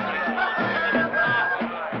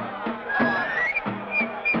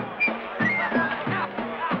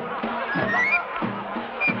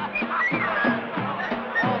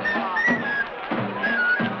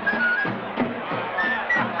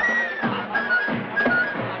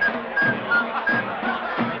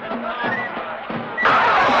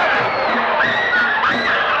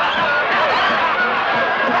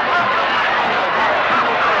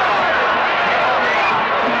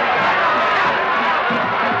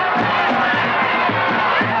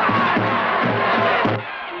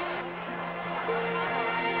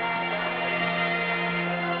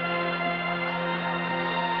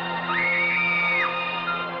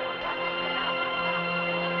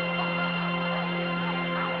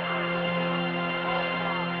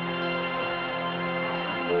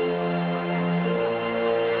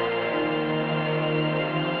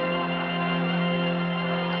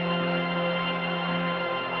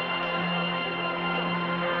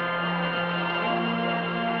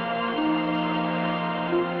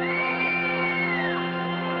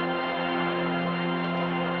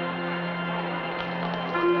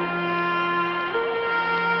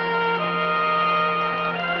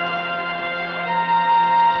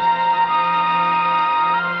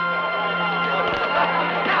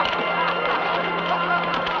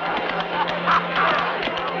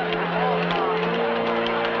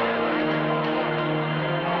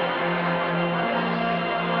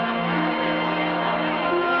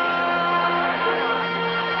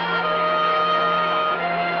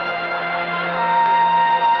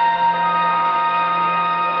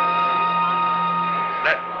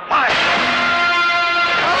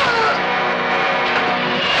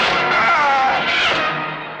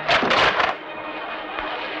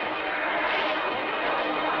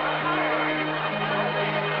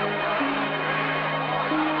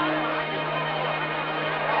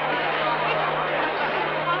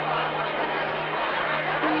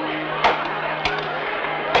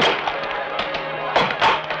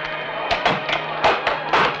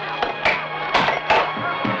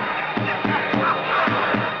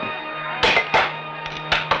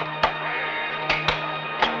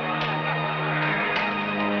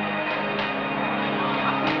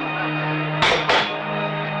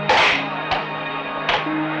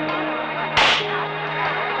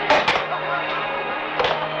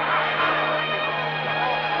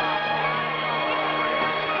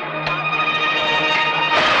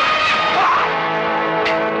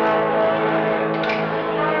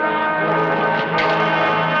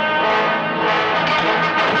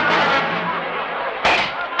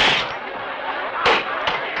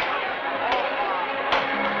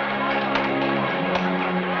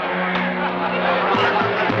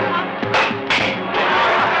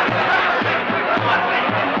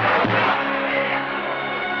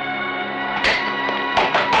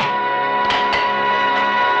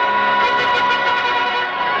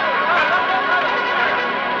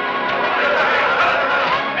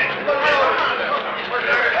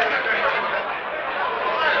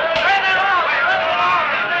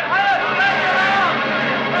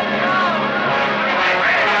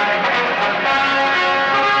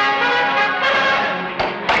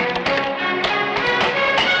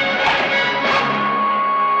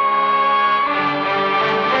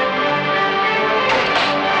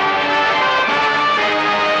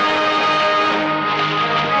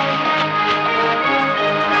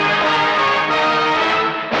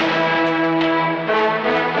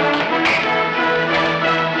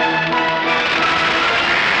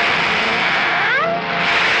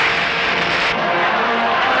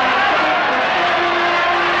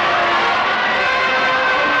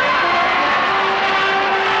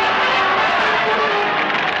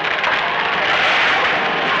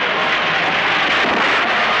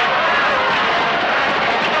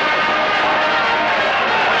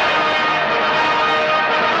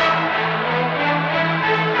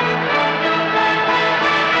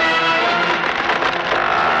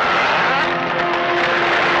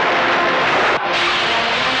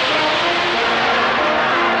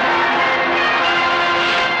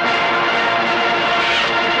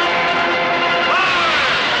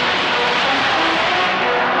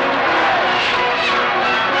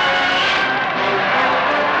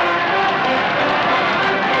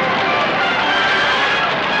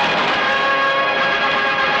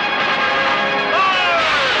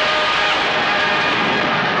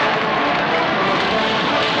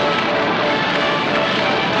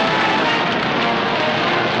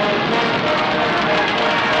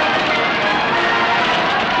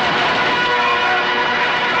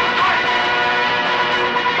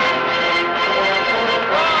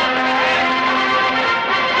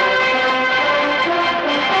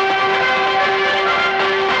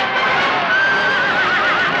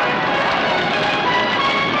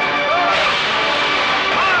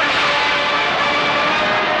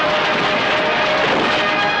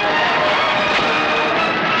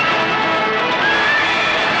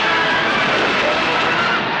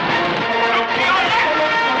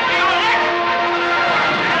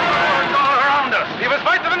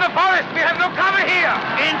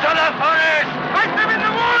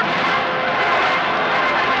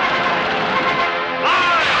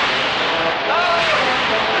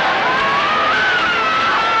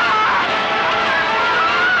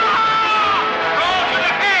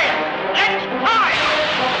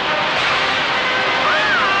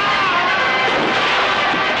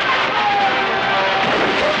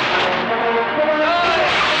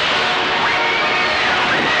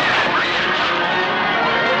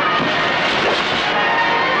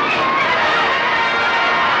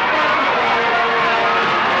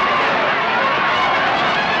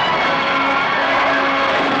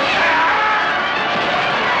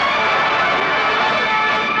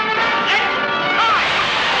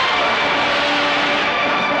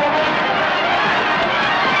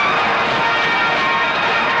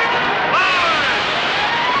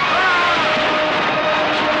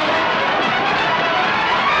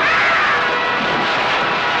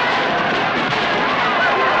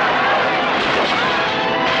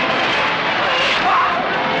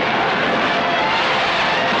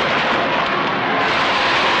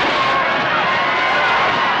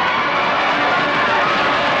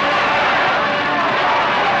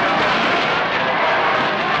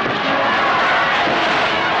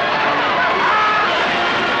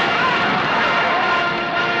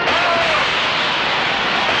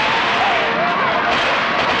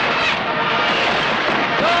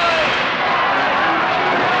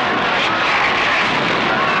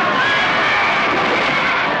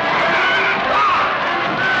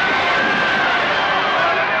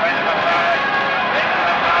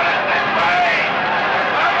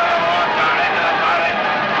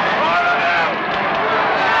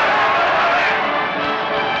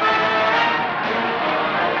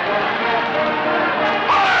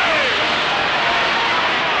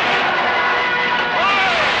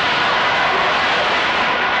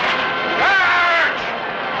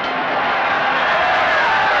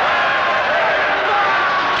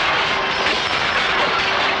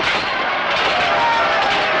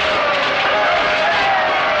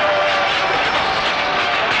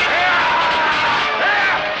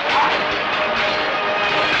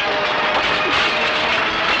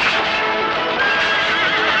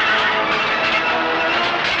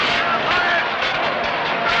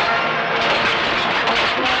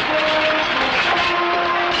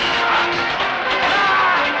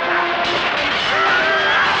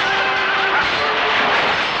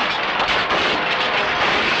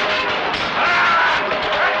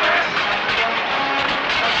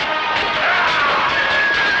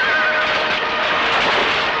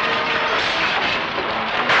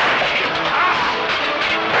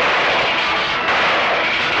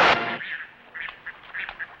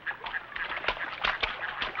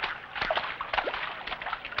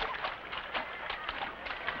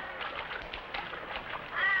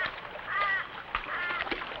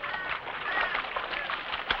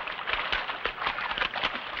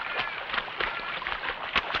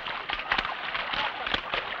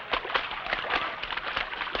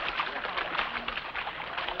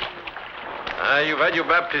 You've had your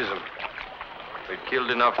baptism. We've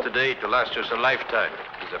killed enough today to last us a lifetime.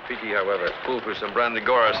 It's a pity, however, Fulfus and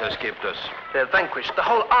Brandigoras has escaped us. They're vanquished, the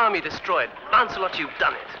whole army destroyed. Lancelot, you've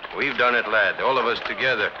done it. We've done it, lad, all of us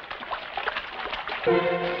together.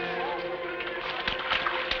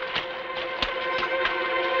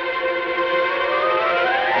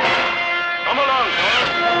 Come along,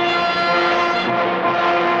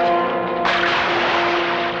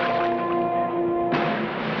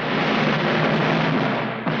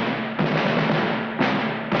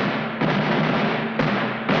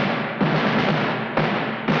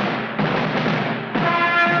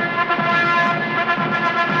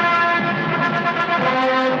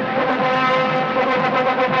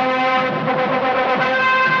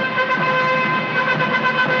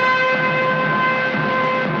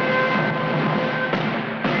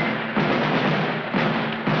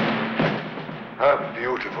 A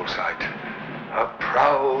beautiful sight. A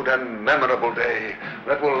proud and memorable day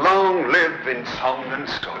that will long live in song and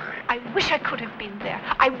story. I wish I could have been there.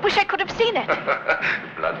 I wish I could have seen it.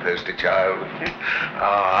 Bloodthirsty child.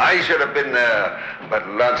 I should have been there, but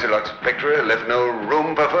Lancelot's victory left no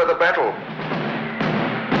room for further battle.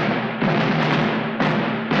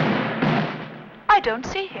 I don't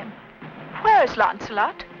see him. Where is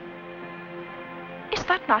Lancelot? Is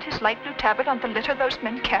that not his light blue tabard on the litter those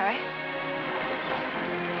men carry?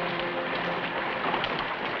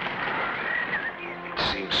 It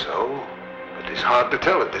seems so, but it's hard to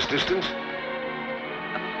tell at this distance.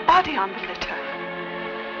 A body on the litter.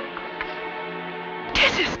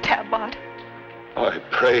 'Tis his tabard. I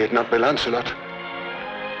pray it not be Lancelot.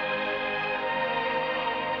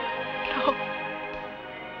 No.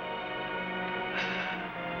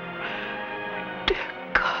 Dear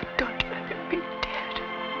God, don't let him be dead.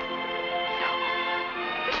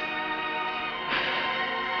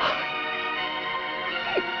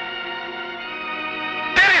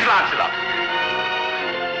 There is Lancelot.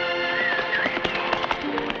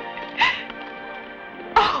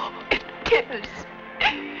 Oh, it is.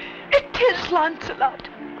 It is Lancelot.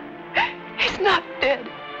 He's not dead.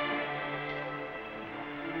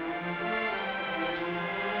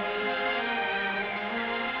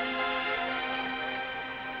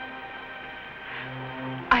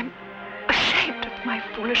 I'm ashamed of my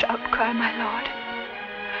foolish outcry, my lord.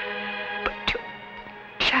 But your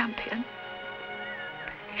champion,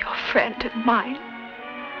 your friend and mine,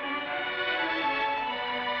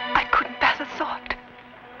 I couldn't bear the thought.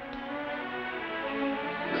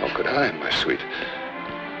 Nor could I, my sweet.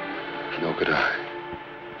 Nor could I.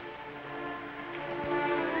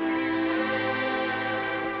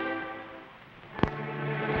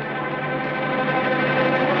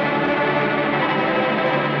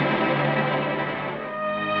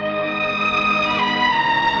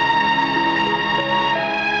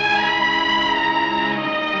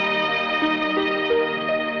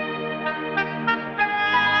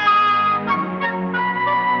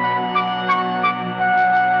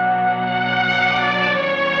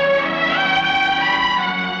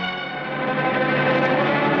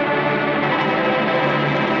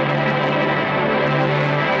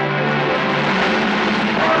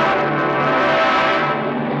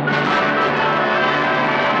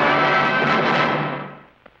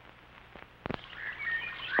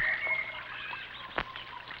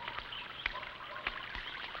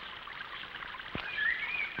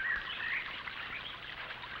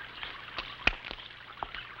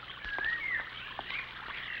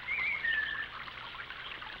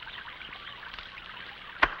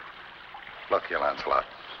 Look here, Lancelot.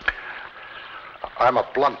 I'm a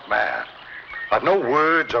blunt man. I've no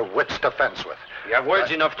words or wits to fence with. You have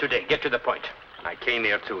words enough today. Get to the point. I came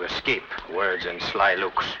here to escape words and sly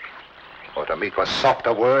looks. Or to meet with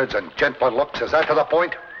softer words and gentler looks. Is that to the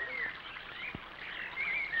point?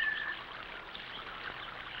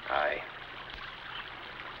 Aye.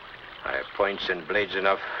 I have points and blades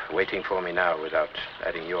enough waiting for me now without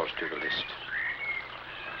adding yours to the list.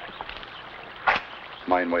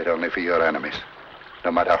 Mine wait only for your enemies,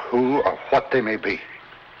 no matter who or what they may be.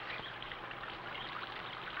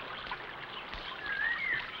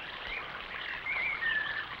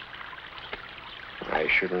 I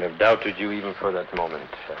shouldn't have doubted you even for that moment.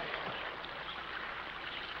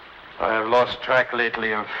 I have lost track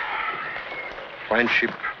lately of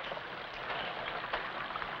friendship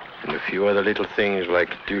and a few other little things like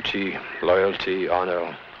duty, loyalty,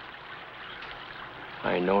 honor.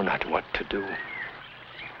 I know not what to do.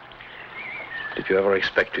 Did you ever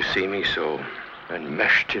expect to see me so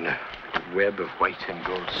enmeshed in a web of white and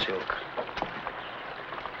gold silk?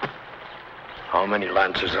 How many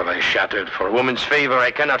lances have I shattered for a woman's favor I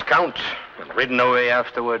cannot count, and ridden away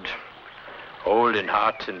afterward whole in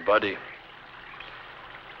heart and body.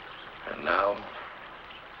 And now,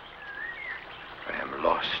 I am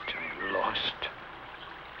lost.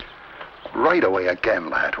 Right away again,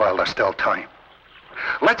 lad, while there's still time.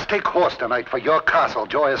 Let's take horse tonight for your castle,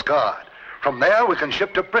 Joyous God. From there, we can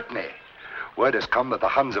ship to Brittany. Word has come that the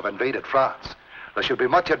Huns have invaded France. There should be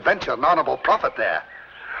much adventure and honorable profit there.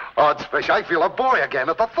 Odds fish, I feel a boy again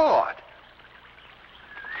at the thought.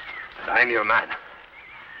 I'm your man.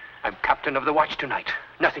 I'm captain of the watch tonight.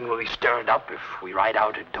 Nothing will be stirred up if we ride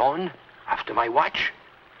out at dawn after my watch.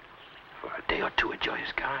 For a day or two at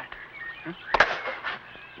Joyous God.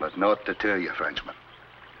 But not to tell you, Frenchman.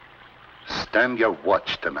 Stand your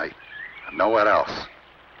watch tonight, and nowhere else.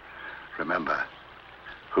 Remember,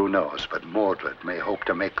 who knows but Mordred may hope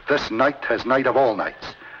to make this night his night of all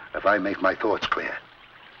nights, if I make my thoughts clear.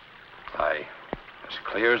 Aye, as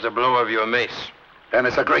clear as the blow of your mace. Then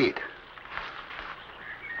it's agreed.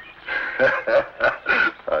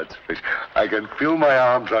 Odds fish, I can feel my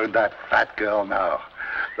arms around that fat girl now.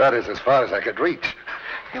 That is as far as I could reach.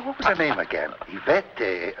 Yeah, what was her name again?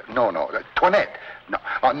 Yvette? No, Toinette. No,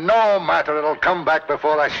 no matter, it'll come back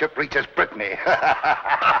before our ship reaches Brittany.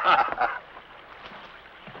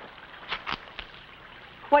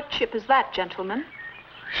 What ship is that, gentlemen?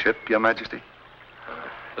 Ship, Your Majesty?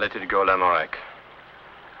 Let it go, Lamorak.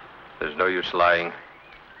 There's no use lying.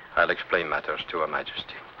 I'll explain matters to Her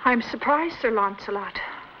Majesty. I'm surprised, Sir Lancelot.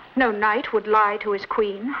 No knight would lie to his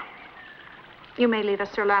queen. You may leave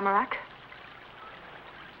us, Sir Lamorak.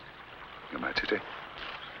 Your Majesty.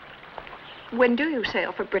 When do you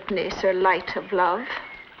sail for Brittany, Sir Light of Love?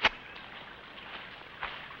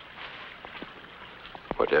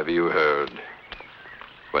 Whatever you heard,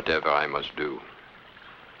 whatever I must do,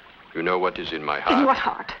 you know what is in my heart. In what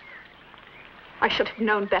heart? I should have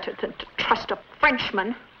known better than to trust a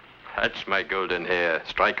Frenchman. That's my golden hair.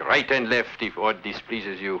 Strike right and left if aught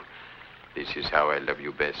displeases you. This is how I love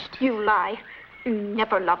you best. You lie. You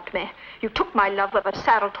never loved me. You took my love of a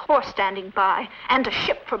saddled horse standing by, and a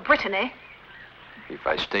ship for Brittany. If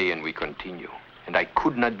I stay and we continue, and I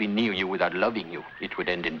could not be near you without loving you, it would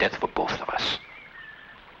end in death for both of us.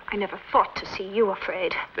 I never thought to see you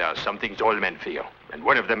afraid. There are some things all men fear, and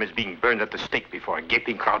one of them is being burned at the stake before a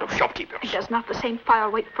gaping crowd of shopkeepers. Does not the same fire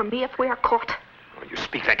wait for me if we are caught? Oh, you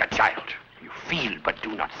speak like a child. You feel but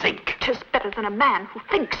do not think. 'Tis better than a man who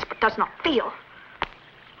thinks but does not feel.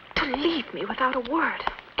 To leave me without a word,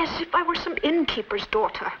 as if I were some innkeeper's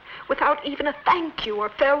daughter, without even a thank you or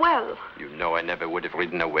farewell. You know I never would have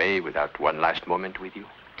ridden away without one last moment with you.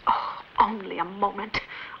 Oh, only a moment.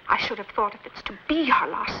 I should have thought if it's to be our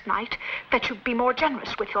last night, that you'd be more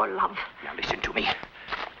generous with your love. Now listen to me.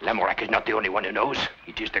 Lamorak is not the only one who knows.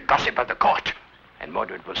 It is the gossip of the court. And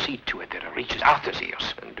Mordred will see to it that it reaches Arthur's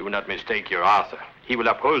ears. And do not mistake your Arthur. He will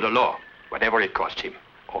uphold the law, whatever it costs him,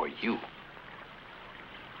 or you.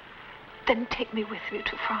 Then take me with you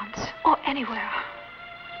to France, or anywhere.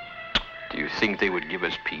 Do you think they would give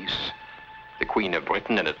us peace? The Queen of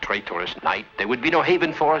Britain and a traitorous knight? There would be no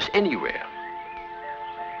haven for us anywhere.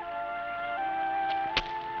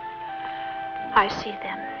 I see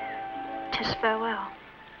then. 'Tis farewell,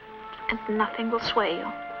 and nothing will sway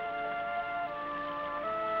you.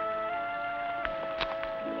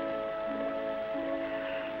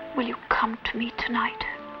 Will you come to me tonight?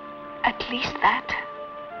 At least that.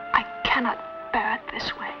 I cannot bear it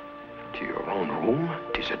this way. To your own room?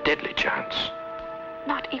 'Tis a deadly chance.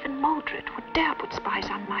 Not even Mordred would dare put spies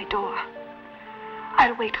on my door.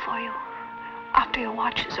 I'll wait for you after your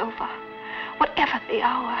watch is over, whatever the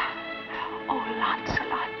hour. Oh,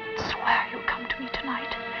 Lancelot, swear you'll come to me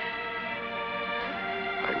tonight.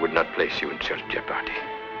 I would not place you in such jeopardy.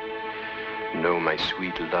 No, my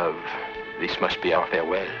sweet love, this must be our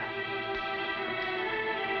farewell.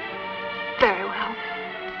 Very well.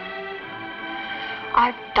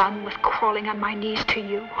 I've done with crawling on my knees to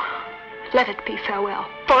you. Let it be farewell,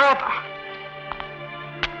 forever.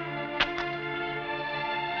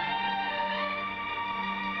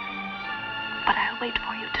 But I'll wait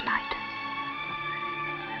for you tonight.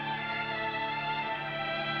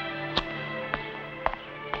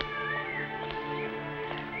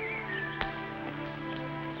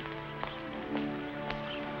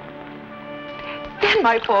 Then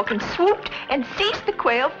my falcon swooped and seized the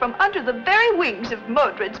quail from under the very wings of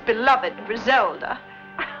Modred's beloved Griselda.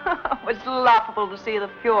 It was laughable to see the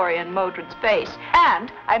fury in Modred's face,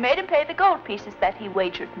 and I made him pay the gold pieces that he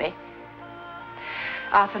wagered me.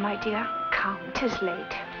 Arthur, my dear, come, 'tis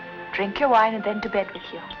late. Drink your wine and then to bed with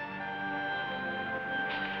you.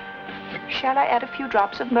 Shall I add a few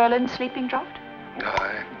drops of Merlin's sleeping draught?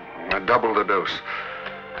 I double the dose.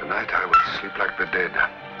 Tonight I will sleep like the dead.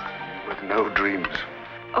 with no dreams.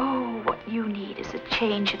 Oh, what you need is a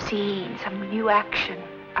change of scene, some new action,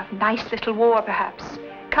 a nice little war, perhaps.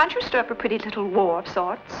 Can't you stir up a pretty little war of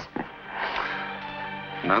sorts?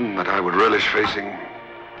 None that I would relish facing.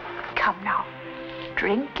 Come now.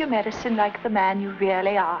 Drink your medicine like the man you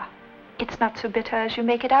really are. It's not so bitter as you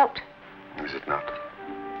make it out. Is it not?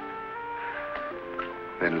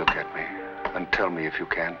 Then look at me and tell me, if you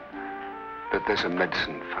can, that there's a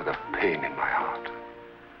medicine for the pain in my heart.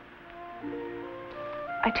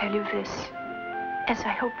 I tell you this, as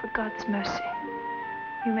I hope for God's mercy.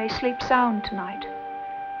 You may sleep sound tonight,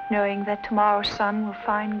 knowing that tomorrow's sun will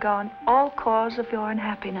find gone all cause of your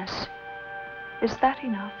unhappiness. Is that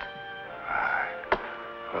enough?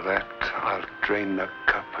 For that, I'll drain the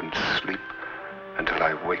cup and sleep until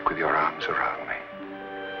I wake with your arms around me.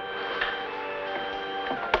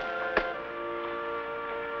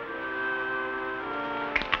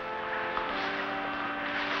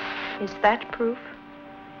 Is that proof?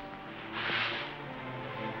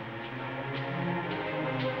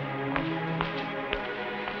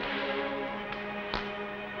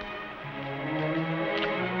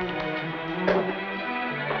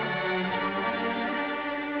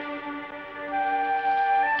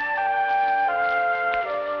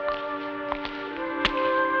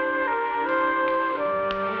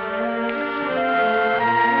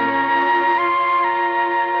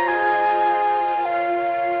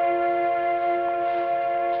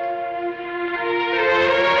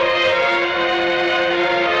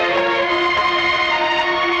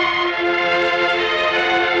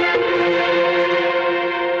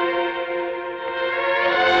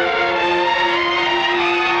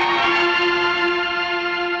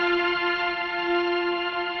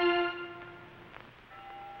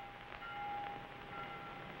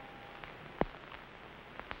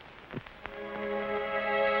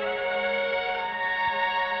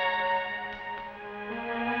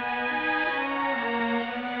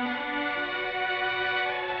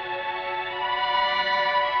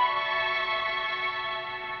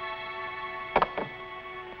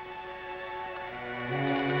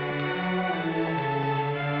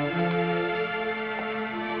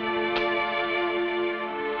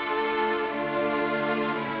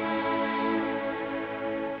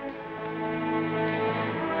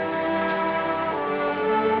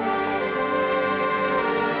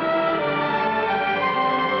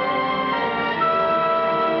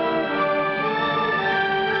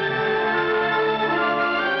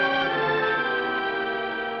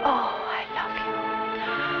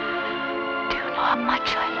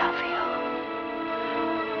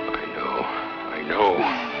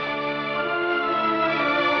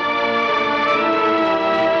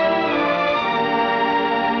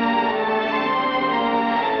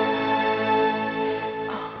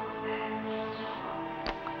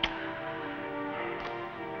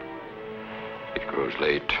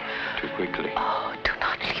 Late, too quickly. Oh, do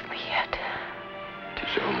not leave me yet. It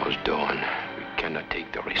is almost dawn. We cannot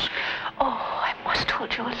take the risk. Oh, I must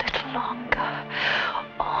hold you a little longer.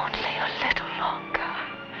 Only a little longer.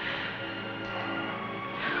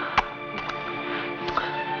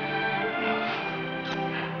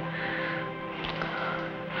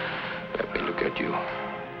 Let me look at you.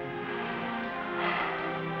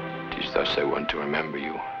 It is thus I want to remember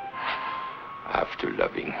you. After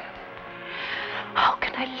loving. How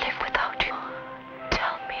can I live without you?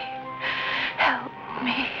 Tell me. Help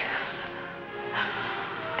me.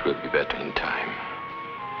 It will be better in time.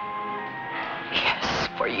 Yes,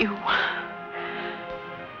 for you.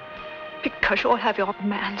 Because you'll have your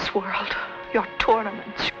man's world, your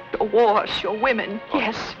tournaments, your wars, your women. Oh.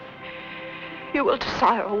 Yes. You will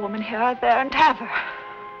desire a woman here or there and have her.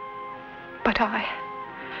 But I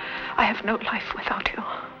have no life without you.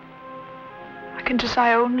 I can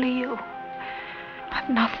desire only you. I've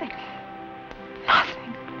nothing.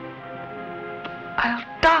 Nothing. I'll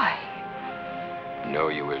die. No,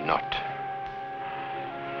 you will not.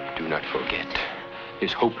 Do not forget.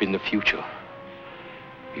 There's hope in the future.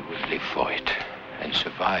 We will live for it and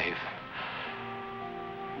survive.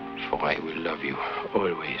 For I will love you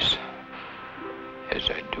always, as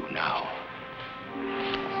I do now.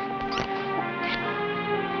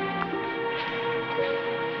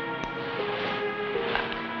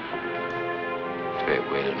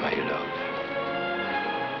 Farewell, my love.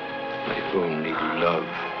 My only love.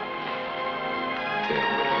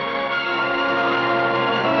 Farewell.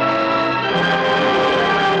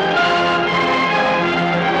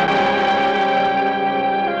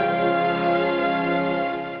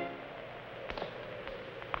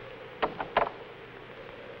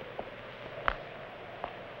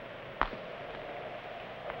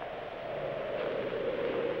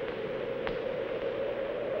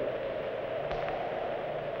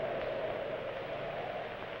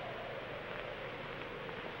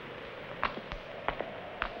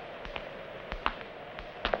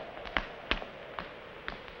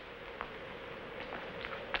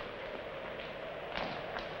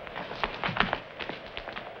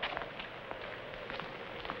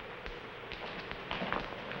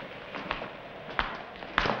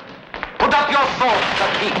 swords the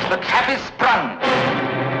heat, the trap is sprung.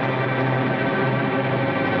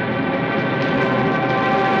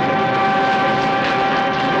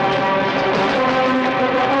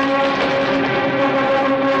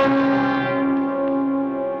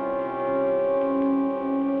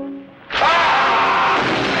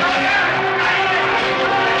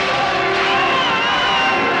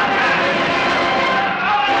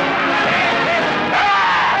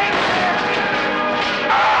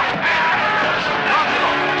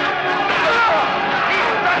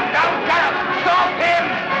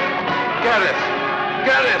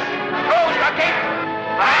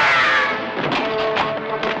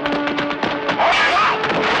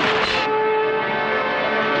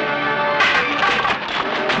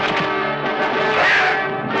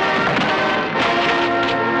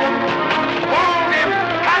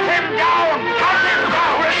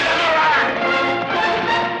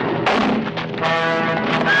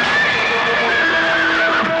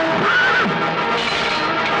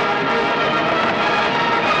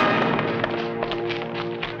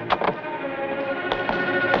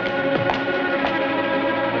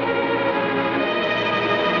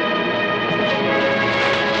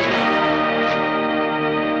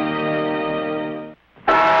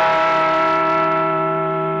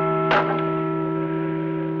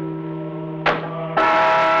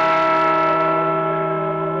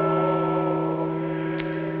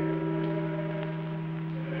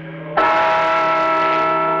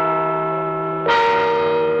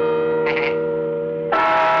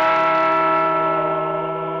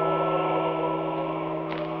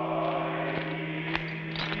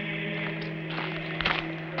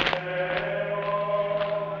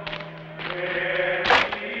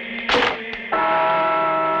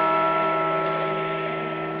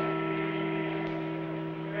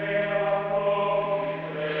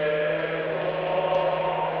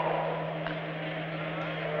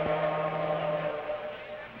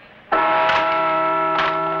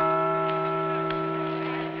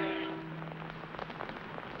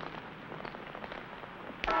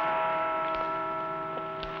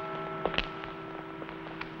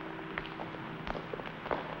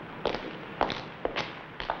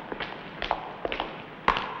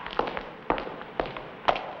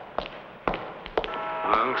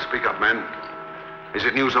 Speak up, man. Is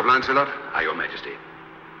it news of Lancelot? Aye, Your Majesty.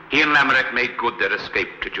 He and Lamorak made good their escape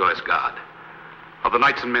to Joyous Gard. Of the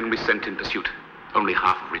knights and men we sent in pursuit, only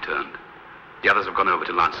half have returned. The others have gone over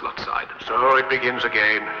to Lancelot's side. So it begins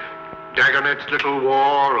again. Dagonet's little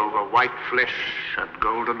war over white flesh and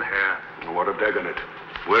golden hair. What of Dagonet?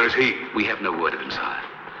 Where is he? We have no word of him, sire.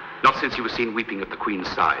 Not since he was seen weeping at the Queen's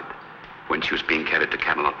side when she was being carried to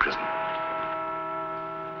Camelot prison.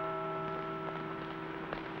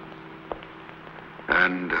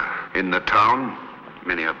 And in the town?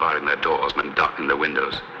 Many are barring their doors and darkening their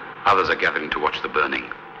windows. Others are gathering to watch the burning.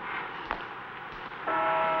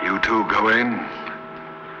 You too, Gawain.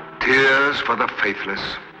 Tears for the faithless.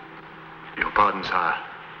 Your pardon, sire.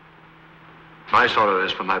 My sorrow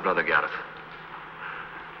is for my brother Gareth.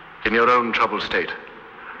 In your own troubled state,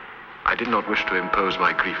 I did not wish to impose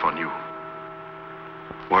my grief on you.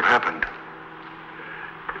 What happened?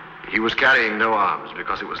 He was carrying no arms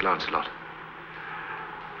because it was Lancelot.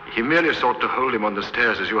 He merely sought to hold him on the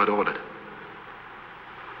stairs as you had ordered.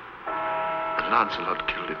 But Lancelot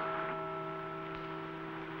killed him.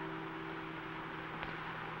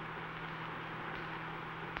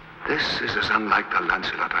 This is as unlike the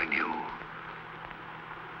Lancelot I knew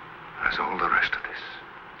as all the rest of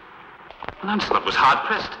this. Lancelot was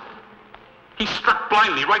hard-pressed. He struck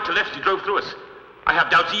blindly, right to left, he drove through us. I have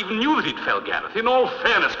doubts he even knew that he'd fell Gareth. In all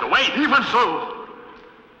fairness, Gawain. Even so,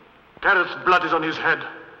 Gareth's blood is on his head.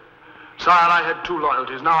 Sire, I had two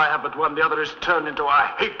loyalties. Now I have but one. The other is turned into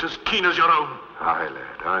a hate as keen as your own. Aye,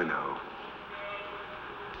 lad, I know.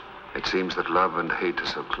 It seems that love and hate are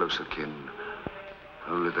so close akin.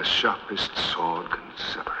 Only the sharpest sword can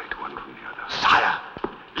separate one from the other. Sire,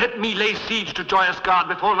 let me lay siege to Joyous Gard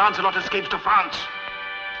before Lancelot escapes to France.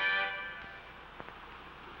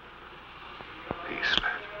 Peace,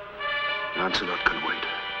 lad. Lancelot can wait.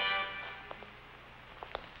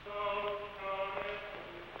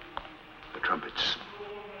 The trumpets.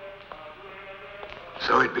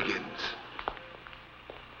 So it begins.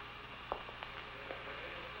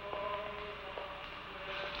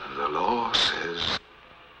 The law says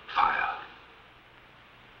fire.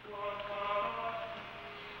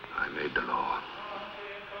 I made the law.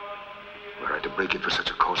 Were I to break it for such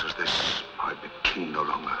a cause as this, I'd be king no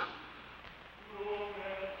longer.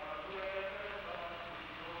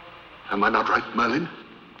 Am I not right, Merlin?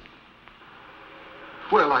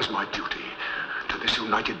 Where lies my duty? To this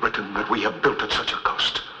united Britain that we have built at such a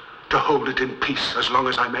cost, to hold it in peace as long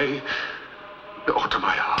as I may, or to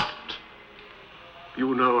my heart.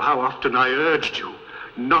 You know how often I urged you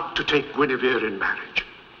not to take Guinevere in marriage.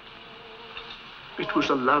 It was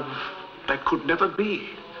a love that could never be.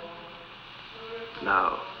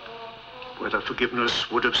 Now, whether forgiveness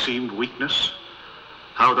would have seemed weakness,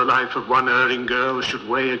 how the life of one erring girl should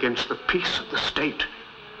weigh against the peace of the state,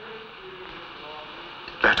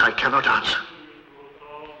 that I cannot answer.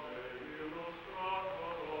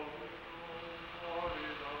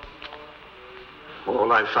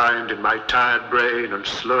 All I find in my tired brain and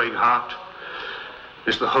slowing heart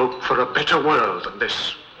is the hope for a better world than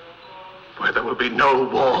this, where there will be no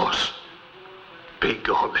wars, big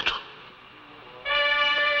or little.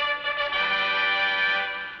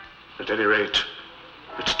 At any rate,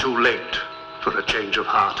 it's too late for a change of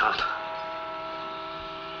heart, Arthur.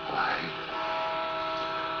 Aye.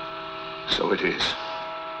 So it is.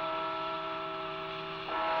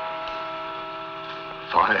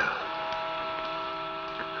 Fire.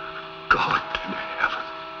 God in heaven.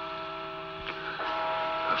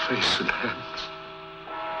 Her face and hands.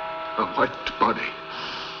 Her white body.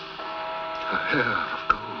 Her hair of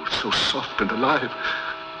gold, so soft and alive.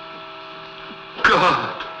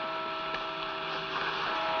 God!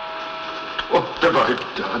 What have I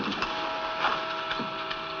done?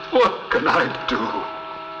 What can I do?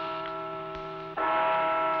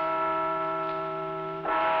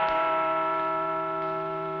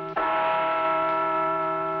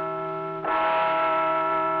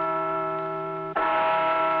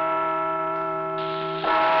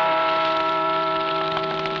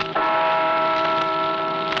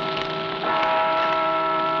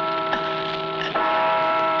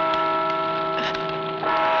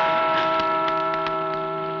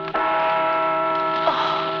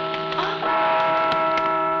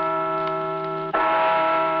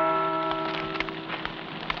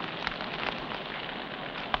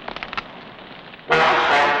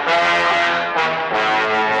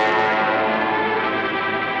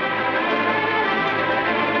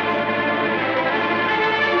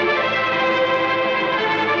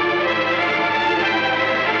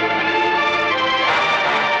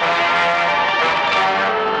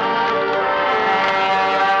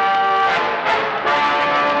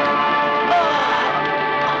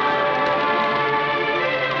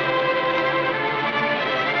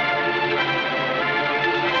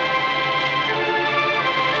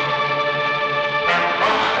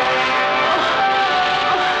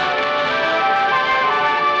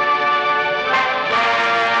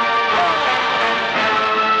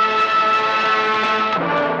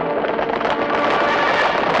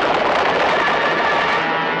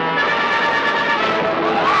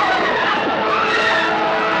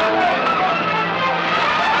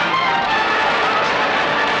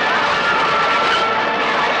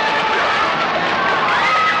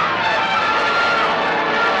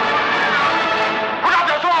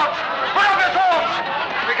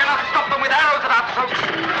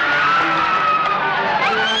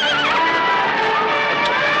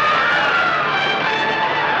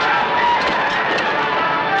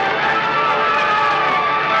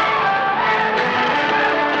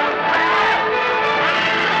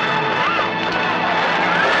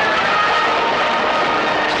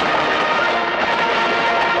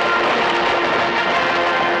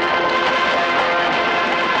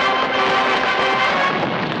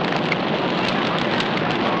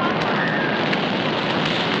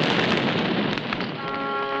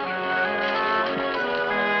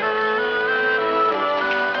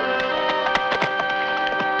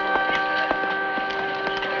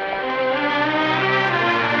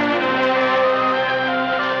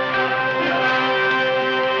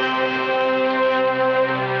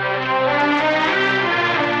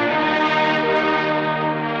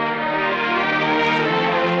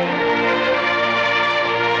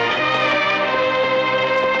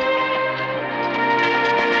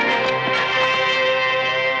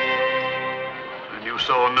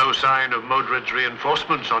 Sign of Modred's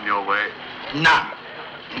reinforcements on your way? None.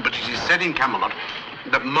 But it is said in Camelot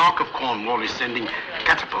that Mark of Cornwall is sending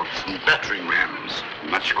catapults and battering rams.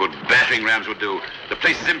 Much good battering rams would do. The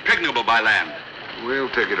place is impregnable by land. We'll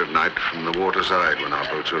take it at night from the waterside when our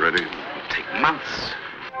boats are ready. It'll take months.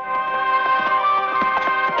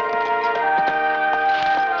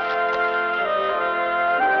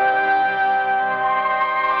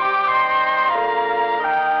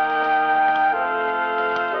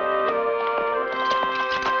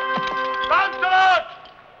 Lancelot!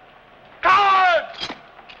 Coward!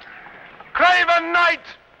 Craven knight,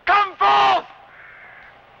 come forth!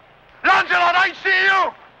 Lancelot, I see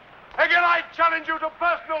you! Again I challenge challenge you to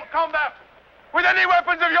personal combat with any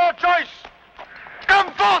weapons of your choice. Come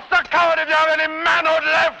forth, the coward, if you have any manhood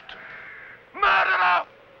left. Murderer!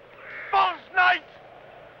 False knight!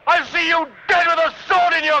 I see you dead with a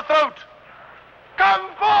sword in your throat. Come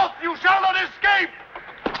forth, you shall not escape.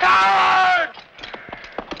 Coward!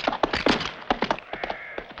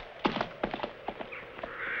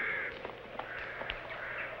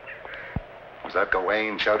 Was that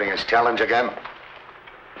Gawain shouting his challenge again?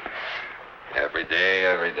 Every day,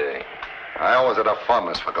 every day. I always had a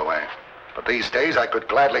fondness for Gawain. But these days I could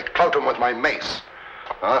gladly clout him with my mace.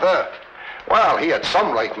 Arthur? Well, he had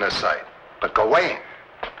some right in his side. But Gawain,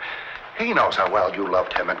 he knows how well you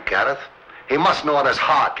loved him and Gareth. He must know in his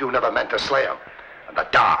heart you never meant to slay him. In the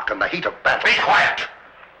dark and the heat of battle. Be quiet!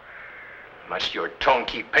 Must your tongue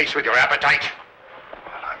keep pace with your appetite?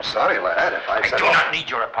 Well, I'm sorry, lad, if I said... I do not need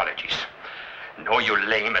your apologies. Nor your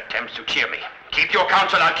lame attempts to cheer me. Keep your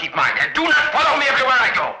counsel, I'll keep mine. And do not follow me everywhere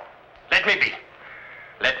I go. Let me be.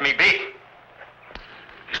 Let me be.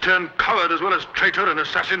 He's turned coward as well as traitor and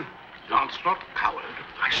assassin. Lancelot, coward.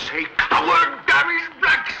 I say coward, damn his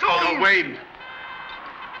black soul! Gawain.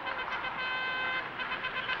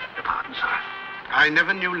 Your pardon, sir. I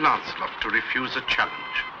never knew Lancelot to refuse a challenge.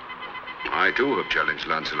 I, too, have challenged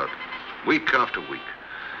Lancelot, week after week,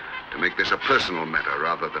 to make this a personal matter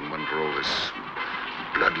rather than one for all this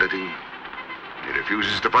bloodletting. He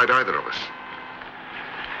refuses to fight either of us.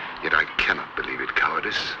 Yet I cannot believe it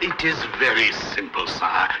cowardice. It is very simple,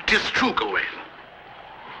 sire. 'Tis true, Gawain.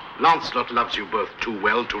 Lancelot loves you both too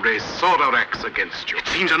well to raise sword or axe against you. It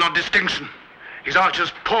seems an odd distinction. His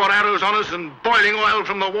archers pour arrows on us and boiling oil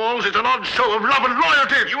from the walls. It's an odd show of love and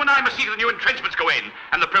loyalty. You and I must see to the new entrenchments, Gawain,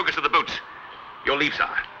 and the progress of the boats. Your leave,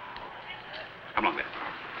 sire. Come along, then.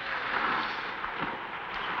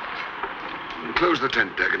 Close the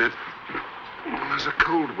tent, Dagonet. There's a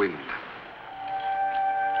cold wind.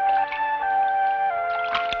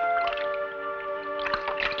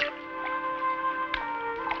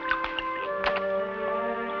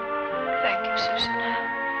 Thank you, Susan.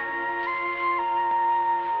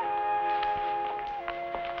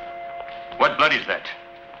 What blood is that?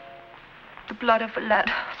 The blood of a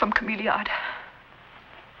lad from Cameliard.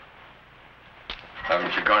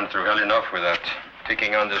 Haven't you gone through hell enough without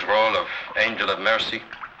taking on this role of angel of mercy?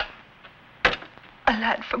 A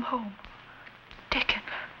lad from home. Dickon.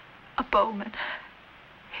 A bowman.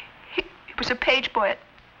 He was a page boy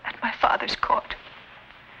at my father's court.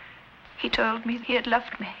 He told me he had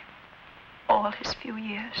loved me all his few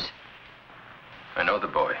years. I know the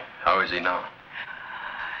boy. How is he now?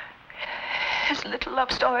 His little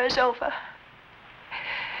love story is over.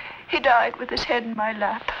 He died with his head in my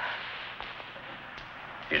lap.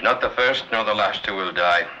 He's not the first nor the last who will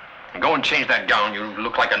die. Go and change that gown. You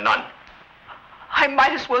look like a nun. I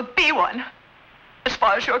might as well be one, as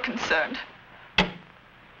far as you're concerned.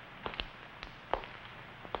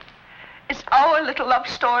 Is our little love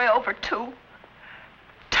story over, too?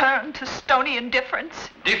 Turned to stony indifference?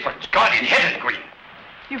 Difference? God in heaven, Green.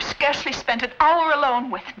 You've scarcely spent an hour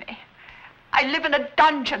alone with me. I live in a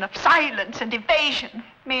dungeon of silence and evasion.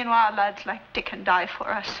 Meanwhile, lads like Dickon die for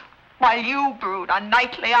us, while you brood on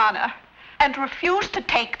knightly honor and refuse to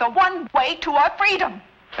take the one way to our freedom.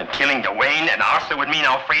 And killing Gawain and Arthur would mean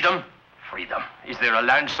our freedom? Freedom? Is there a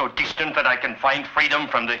land so distant that I can find freedom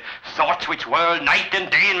from the thoughts which whirl night and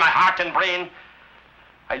day in my heart and brain?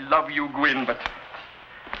 I love you, Gwyn, but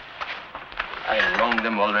I wrong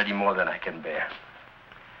them already more than I can bear.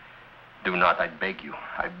 Do not, I beg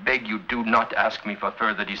you, do not ask me for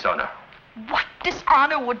further dishonor. What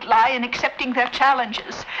dishonor would lie in accepting their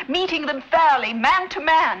challenges, meeting them fairly, man to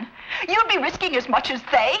man? You'd be risking as much as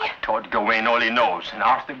they. I taught Gawain all he knows, and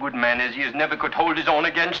Arthur, good man as he is, never could hold his own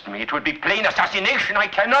against me. It would be plain assassination. I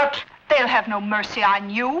cannot. They'll have no mercy on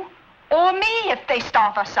you or me if they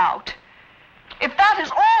starve us out. If that is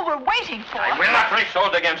all we're waiting for... I will not raise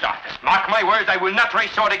sword against Arthur. Mark my words, I will not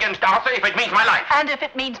raise sword against Arthur if it means my life. And if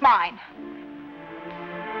it means mine.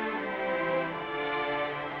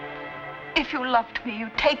 If you loved me,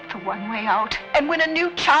 you'd take the one way out and win a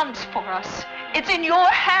new chance for us. It's in your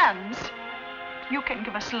hands. You can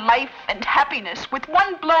give us life and happiness with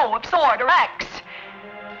one blow of sword or axe.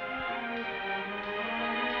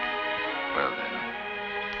 Well, then.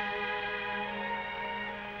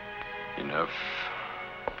 Enough.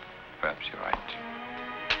 Perhaps you're right.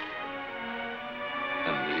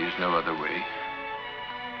 And there is no other way.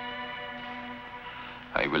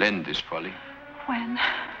 I will end this folly. When?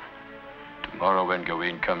 Tomorrow when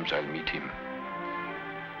Gawain comes, I'll meet him.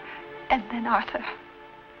 And then Arthur?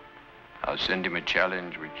 I'll send him a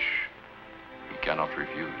challenge which he cannot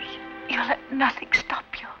refuse. You'll let nothing stop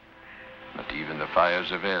you. Not even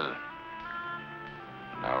fires of hell.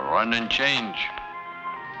 Now run and change.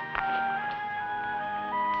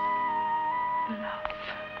 Love.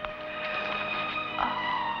 Oh,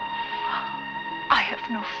 I have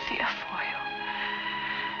no fear for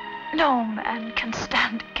you. No man can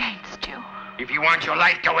stand against you. If you want your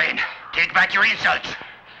life to win, take back your insults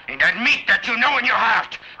and admit that you know in your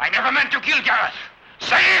heart I never meant to kill Gareth.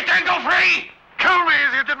 Say it and go free! Kill me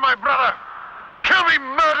as you did my brother. Kill me,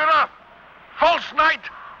 murderer! False knight!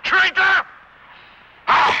 Traitor!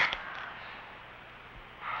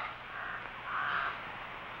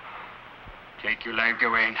 Take your life,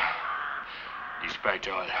 Gawain. Despite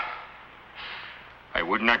all, I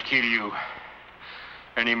would not kill you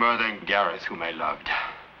any more than Gareth, whom I loved.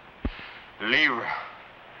 Leave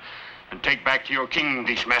and take back to your king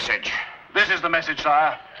this message. This is the message,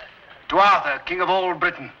 sire. To Arthur, king of all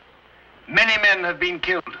Britain. Many men have been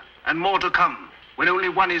killed, and more to come, when only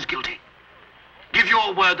one is guilty. Give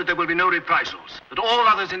your word that there will be no reprisals, that all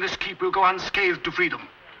others in this keep will go unscathed to freedom.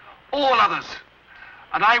 All others.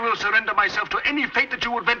 And I will surrender myself to any fate that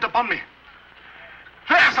you would vent upon me.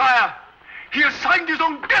 There, sire! He has signed his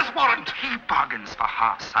own death warrant! He bargains for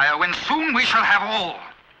half, sire, when soon we shall have all.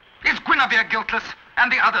 Is Guinevere guiltless,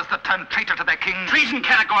 and the others that turned traitor to their king? Treason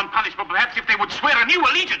cannot go unpunished, but perhaps if they would swear a new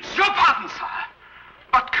allegiance. Your pardon, sire.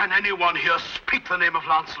 But can anyone here speak the name of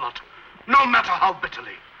Lancelot, no matter how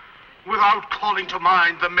bitterly, without calling to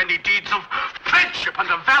mind the many deeds of friendship and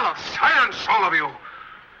of valor? Silence, all of you!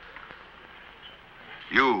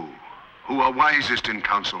 You, who are wisest in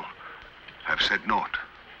council, have said naught.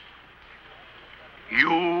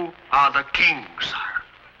 You are the king, sire.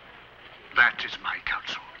 That is my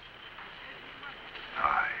counsel.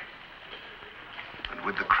 Aye. And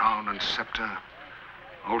with the crown and scepter,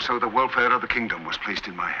 also the welfare of the kingdom was placed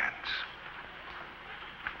in my hands.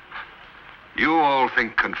 You all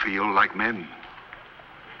think and feel like men.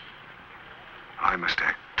 I must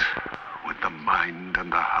act with the mind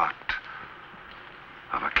and the heart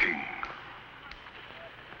of a king.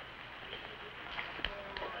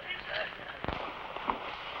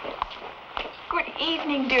 Good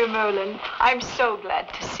evening, dear Merlin. I'm so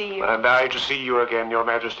glad to see you. And I to see you again, Your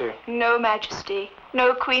Majesty. No majesty,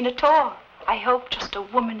 no queen at all. I hope just a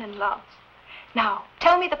woman in love. Now,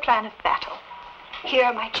 tell me the plan of battle.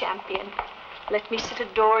 Here, my champion. Let me sit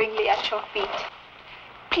adoringly at your feet.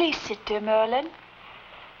 Please sit, dear Merlin.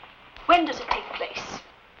 When does it take place?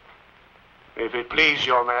 If it please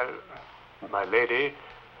my lady,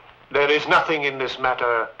 there is nothing in this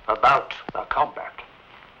matter about a combat.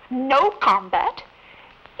 No combat?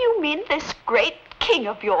 You mean this great king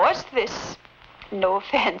of yours, this... No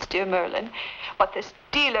offense, dear Merlin, but this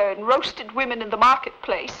dealer in roasted women in the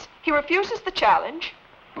marketplace, he refuses the challenge?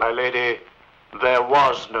 My lady, there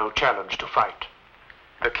was no challenge to fight.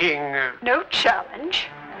 The king... No challenge?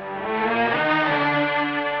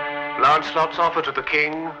 Lancelot's offer to the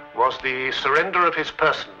king was the surrender of his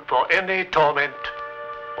person for any torment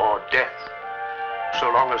or death, so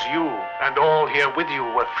long as you and all here with you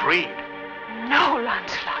were freed. No,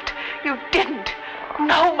 Lancelot, you didn't.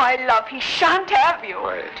 No, my love, he shan't have you.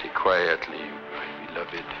 Quietly, quietly, my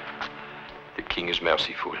beloved. The king is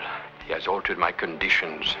merciful. He has altered my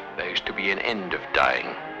conditions. There is to be an end of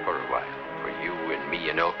dying for a while, for you and me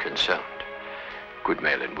and all concerned. Good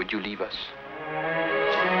Merlin, would you leave us?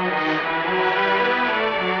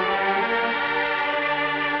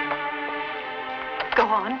 Go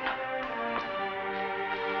on.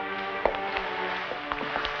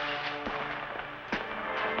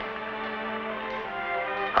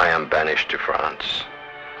 I am banished to France,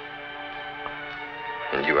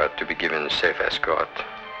 and you are to be given safe escort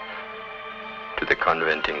to the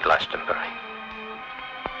convent in Glastonbury.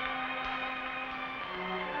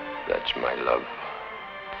 That's my love.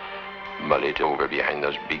 Mull it over behind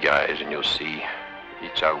those big eyes and you'll see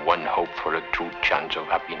it's our one hope for a true chance of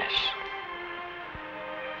happiness.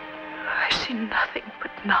 I see nothing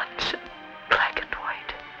but knots and black and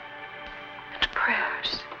white, and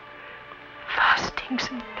prayers, fastings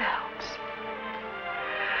and bells.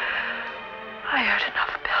 I heard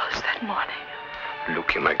enough bells that morning.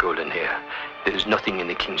 Look, you, my golden hair. There is nothing in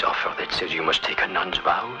the king's offer that says you must take a nun's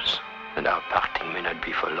vows, and our parting may not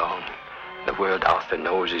be for long. The world Arthur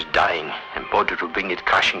knows is dying, and Mordred will bring it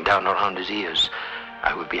crashing down around his ears.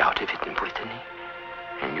 I will be out of it in Brittany,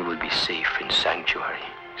 and you will be safe in sanctuary,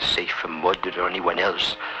 safe from Mordred or anyone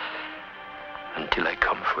else, until I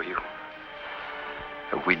come for you.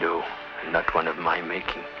 A widow, and not one of my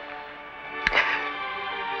making.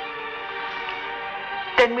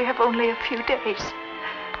 Then we have only a few days.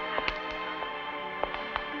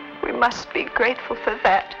 We must be grateful for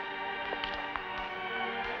that.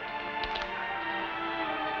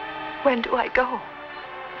 When do I go?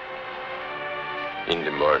 In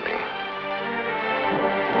the morning.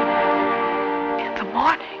 In the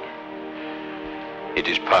morning? It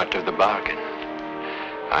is part of the bargain.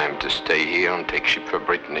 I am to stay here and take ship for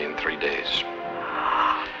Brittany in 3 days.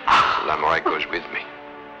 Lamorak goes with me.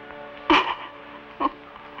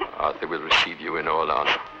 Arthur will receive you in all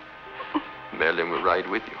honor. Merlin will ride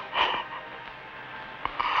with you.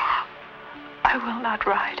 I will not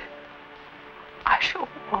ride. I shall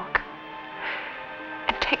walk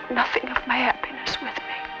and take nothing of my happiness with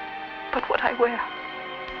me but what I wear.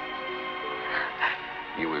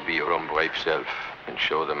 You will be your own brave self and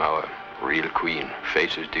show them how a real queen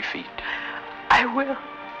faces defeat. I will.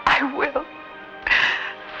 I will.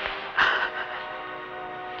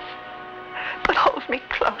 But hold me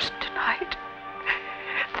close tonight.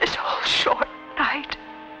 This whole short night.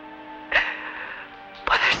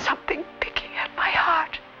 But there's something picking at my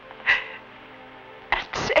heart and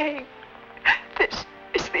saying, this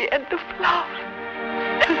is the end of love.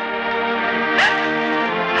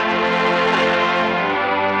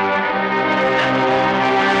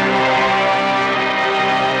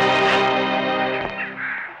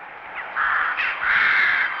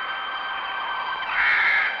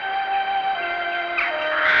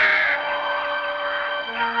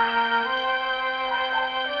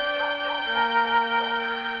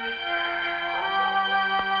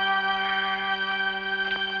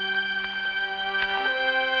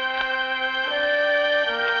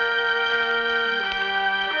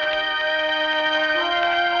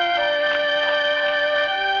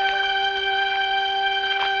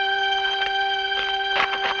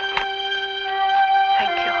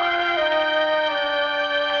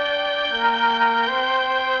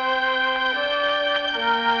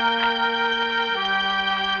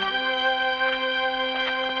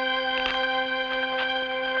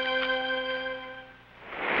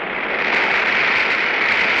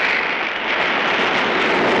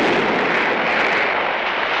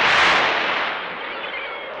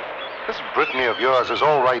 Yours is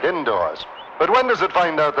all right indoors. But when does it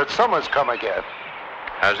find out that summer's come again?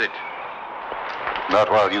 Has it? Not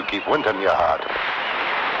while you keep wind in your heart.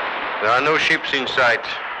 There are no ships in sight.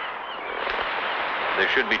 There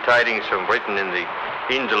should be tidings from Britain in the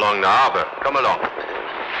inns along the harbor. Come along.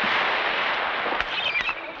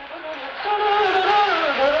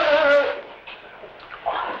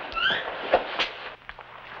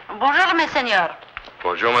 Bonjour, mes seigneurs.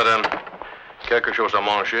 Bonjour, madame. Quelque chose à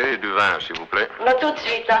manger et du vin, s'il vous plaît. Là, tout de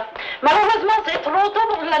suite. Hein. Malheureusement, c'est trop tôt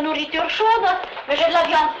pour de la nourriture chaude, mais j'ai de la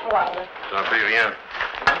viande froide. Ça ne fait rien.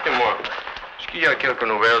 Dites-moi, est-ce qu'il y a quelques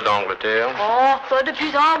nouvelles d'Angleterre? Oh, ça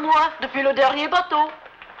depuis un mois, depuis le dernier bateau.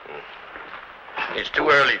 It's too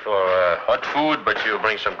early for hot food, but you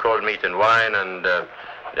bring some cold meat and wine, and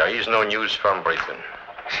there is no news from Britain.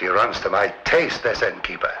 She runs to my taste, this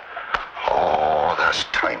innkeeper. Oh, there's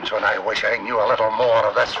times when I wish I knew a little more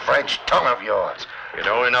of this French tongue of yours. You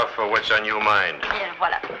know enough for what's on your mind. Here,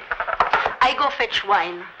 voilà. I go fetch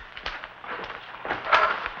wine.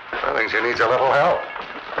 I think she needs a little help.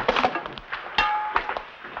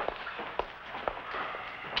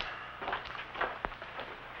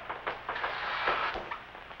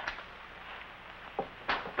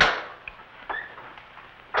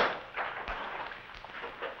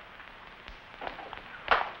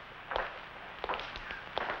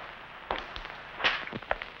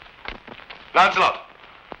 Lancelot!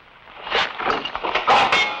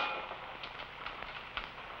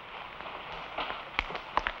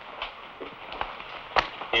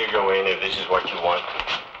 Here, go in if this is what you want.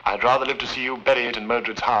 I'd rather live to see you bury it in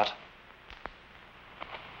Mordred's heart.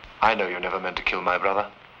 I know you never meant to kill my brother.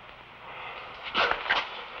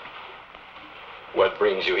 What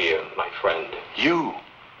brings you here, my friend? You!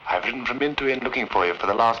 I've ridden from inn to inn looking for you for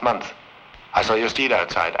the last month. I saw your steed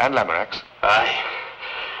outside, and Lamorak's. Aye.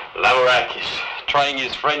 Lamorak is trying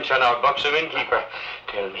his French on our buxom innkeeper.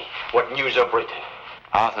 Tell me, what news of Britain?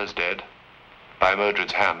 Arthur's dead, by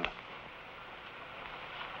Mordred's hand.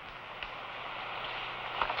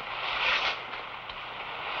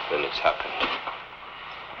 Then it's happened.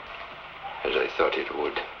 As I thought it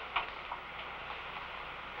would.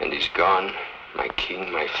 And he's gone, my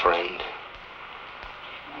king, my friend,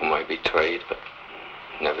 whom I betrayed but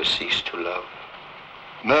never ceased to love.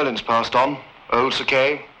 Merlin's passed on, old Sir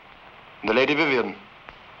Kay, and the Lady Vivian.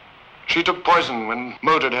 She took poison when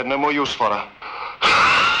Mordred had no more use for her.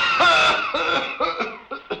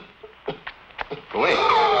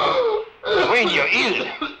 Wayne, you're ill.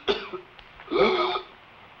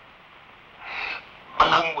 My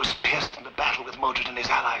lung was pierced in the battle with Mordred and his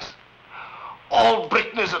allies. All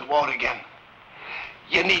Britain is at war again.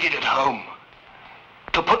 You need it at home.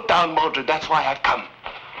 To put down Mordred, that's why I've come.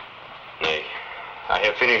 Nay, I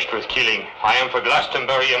have finished with killing. I am for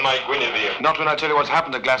Glastonbury and my Guinevere. Not when I tell you what's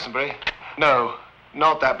happened at Glastonbury. No,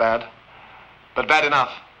 not that bad. But bad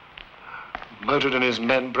enough. Mordred and his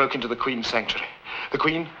men broke into the Queen's sanctuary. The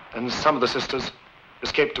Queen and some of the sisters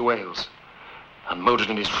escaped to Wales. And Mordred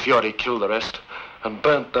in his fury killed the rest and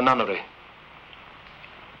burnt the nunnery.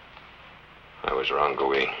 I was wrong,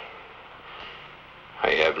 Gawain. I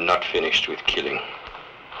have not finished with killing.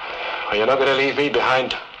 Are you not going to leave me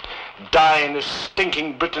behind? Die in this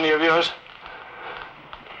stinking Brittany of yours?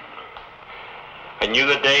 I knew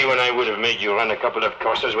the day when I would have made you run a couple of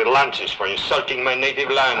courses with lances for insulting my native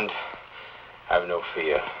land. Have no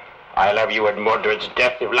fear. I'll have you at Mordred's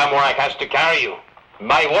death if Lamorak has to carry you.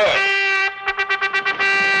 My word.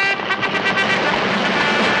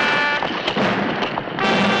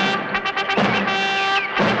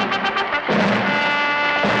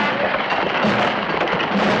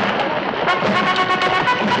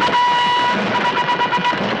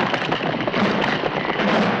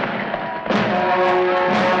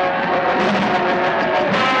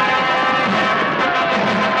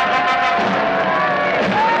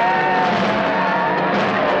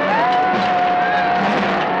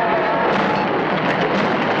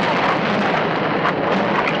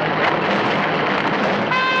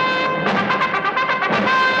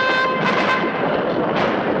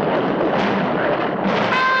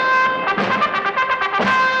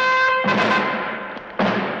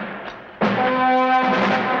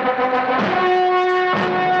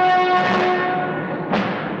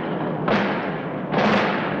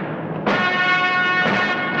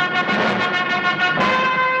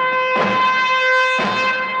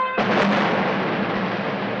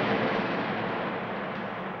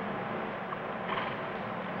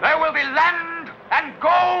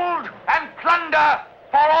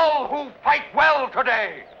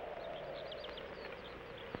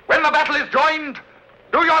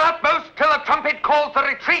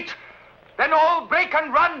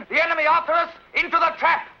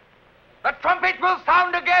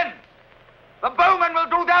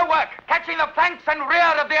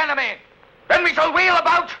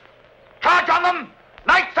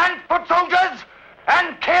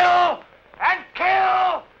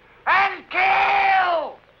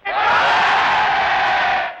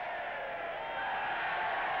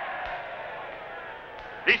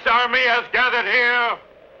 This army has gathered here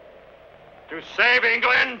to save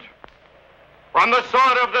England from the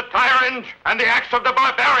sword of the tyrant and the axe of the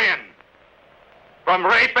barbarian, from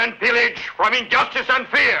rape and pillage, from injustice and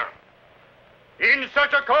fear. In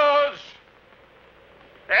such a cause,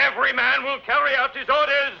 every man will carry out his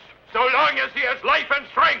orders so long as he has life and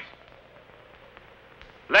strength.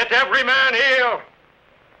 Let every man here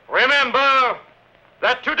remember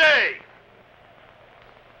that today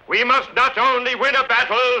we must not only win a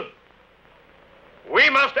battle, we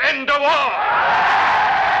must end a war.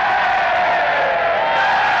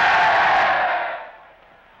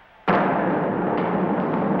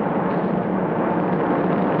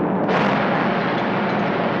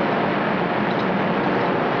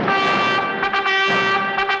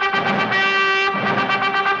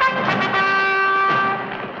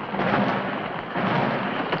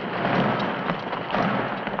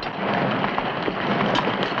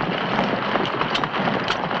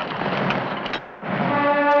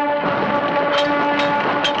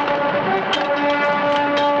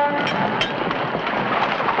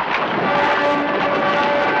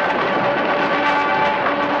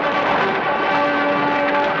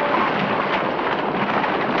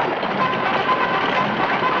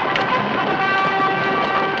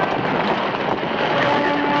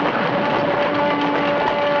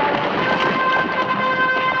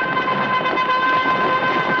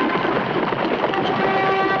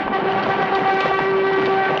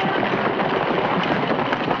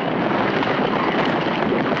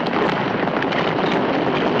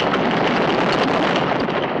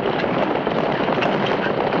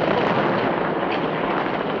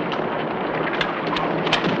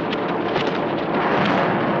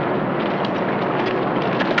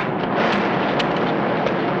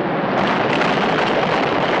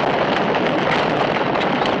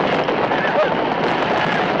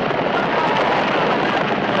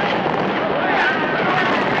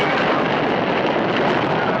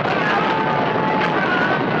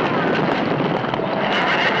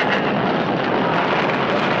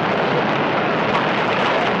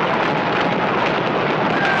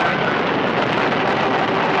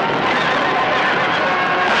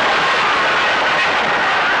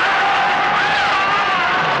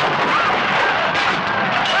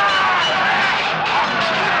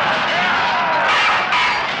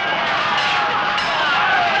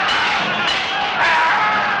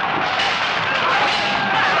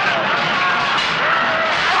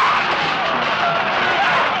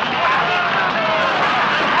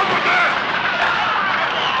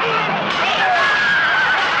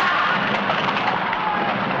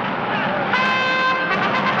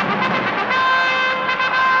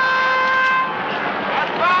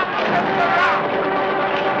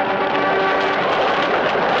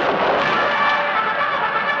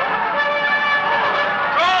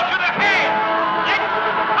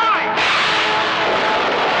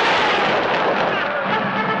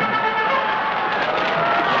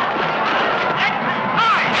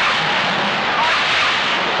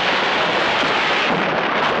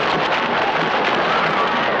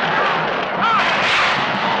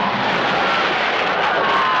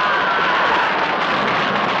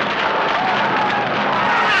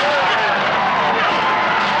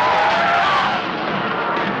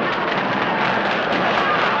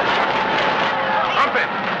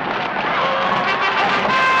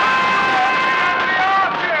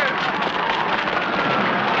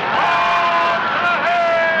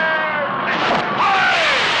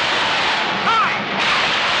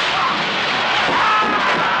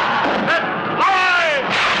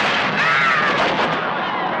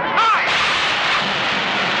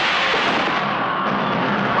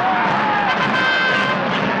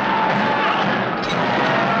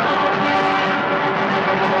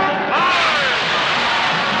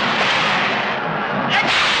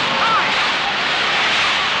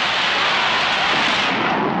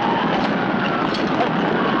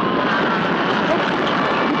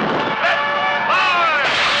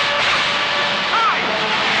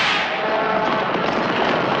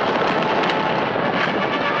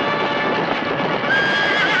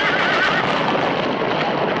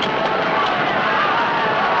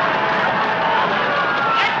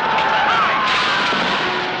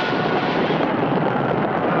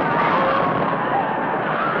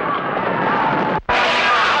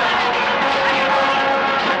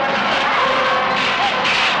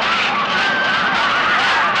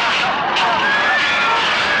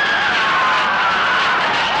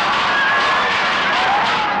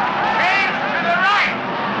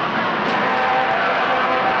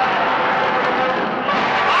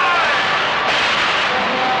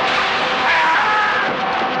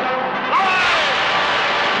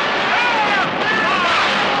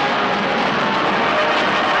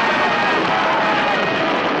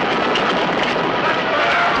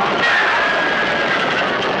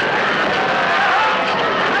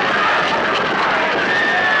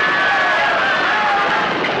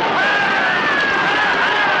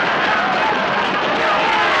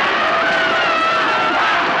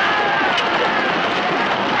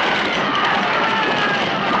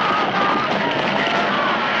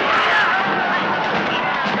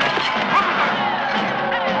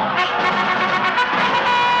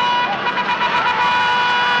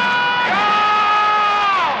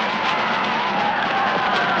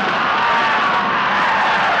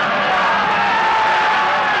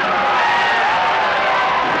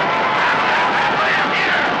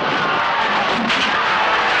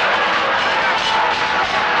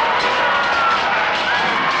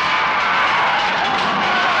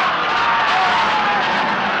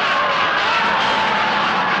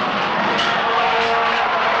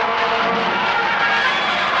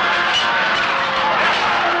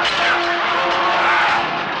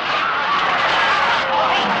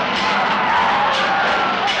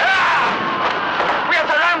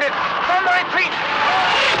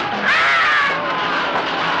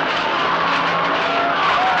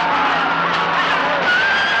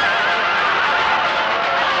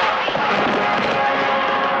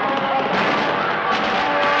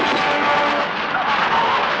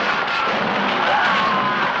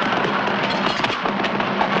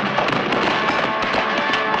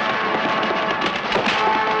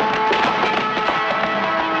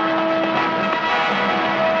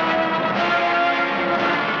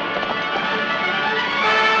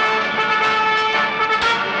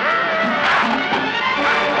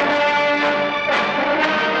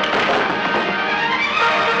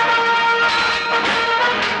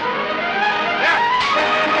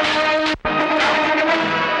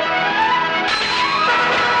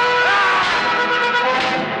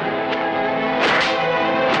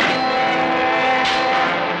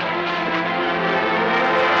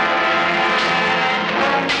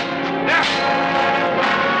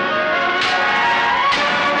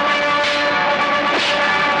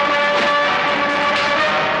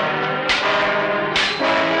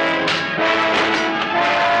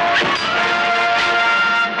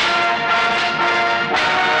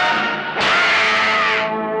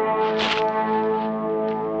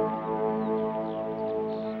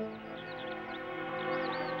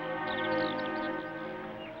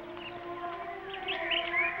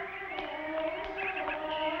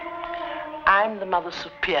 I'm the Mother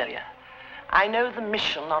Superior. I know the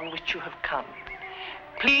mission on which you have come.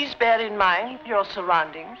 Please bear in mind your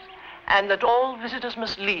surroundings and that all visitors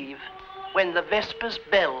must leave when the Vespers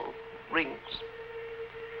bell rings.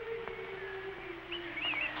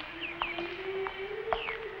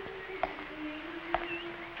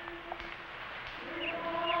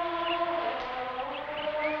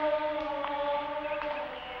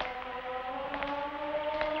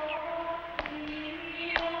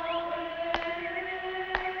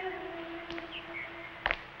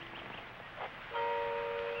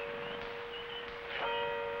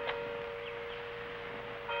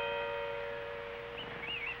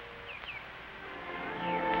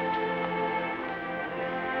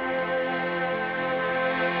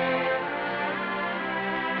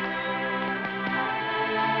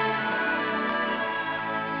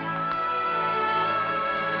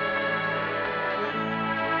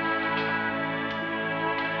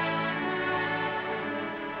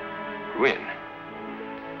 Gwyn,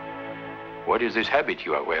 what is this habit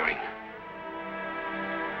you are wearing?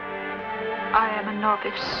 I am a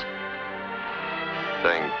novice.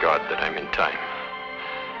 Thank God that I'm in time.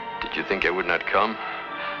 Did you think I would not come?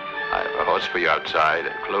 I have a horse for you outside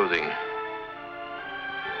and clothing.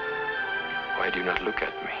 Why do you not look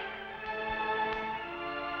at me?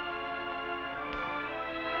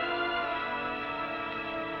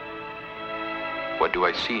 What do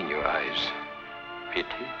I see in your eyes?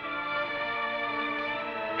 Pity?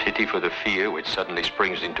 Pity for the fear which suddenly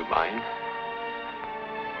springs into mine?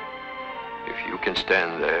 If you can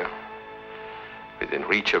stand there, within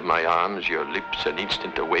reach of my arms, your lips an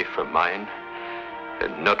instant away from mine,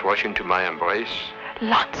 and not rush into my embrace.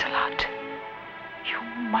 Lancelot, you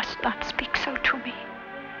must not speak so to me.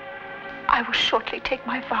 I will shortly take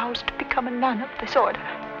my vows to become a nun of this order.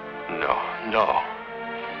 No, no.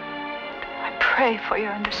 I pray for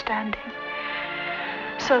your understanding,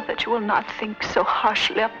 so that you will not think so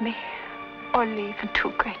harshly of me, or leave in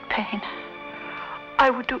too great pain. I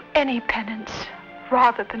would do any penance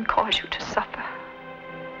rather than cause you to suffer.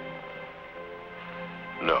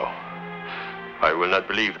 No. I will not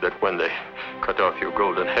believe that when they cut off your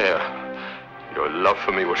golden hair, your love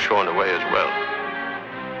for me was shorn away as well.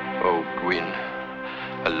 Oh, Gwyn,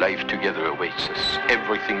 a life together awaits us.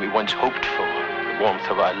 Everything we once hoped for, the warmth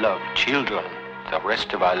of our love, children, the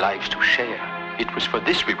rest of our lives to share. It was for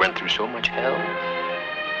this we went through so much hell.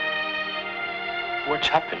 What's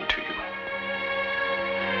happened to you?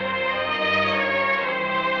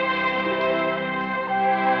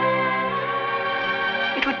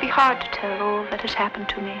 It would be hard to tell all that has happened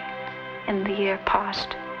to me in the year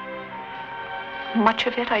past. Much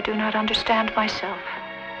of it I do not understand myself.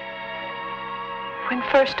 When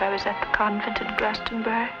first I was at the convent in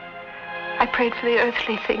Glastonbury, I prayed for the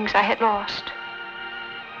earthly things I had lost.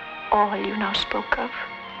 All you now spoke of.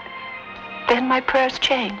 Then my prayers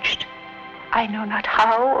changed. I know not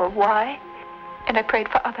how or why, and I prayed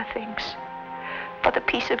for other things. For the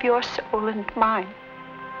peace of your soul and mine,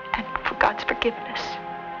 and for God's forgiveness,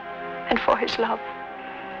 and for his love.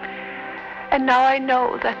 And now I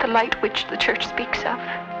know that the light which the church speaks of,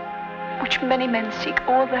 which many men seek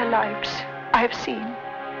all their lives, I have seen,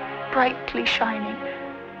 brightly shining.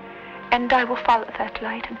 And I will follow that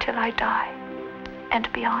light until I die,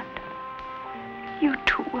 and beyond. You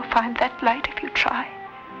too will find that light if you try,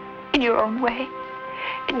 in your own way,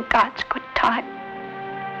 in God's good time.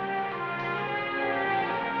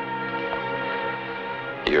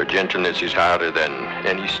 Your gentleness is harder than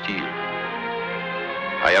any steel.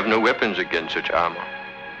 I have no weapons against such armor.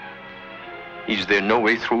 Is there no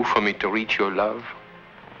way through for me to reach your love?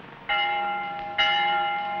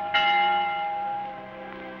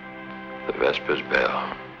 The Vespers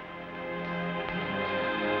bell.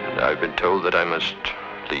 And I've been told that I must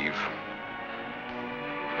leave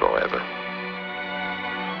forever.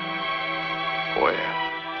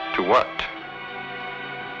 Where? To what?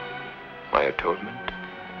 My atonement?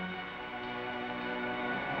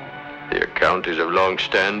 The account is of long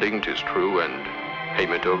standing, 'tis true, and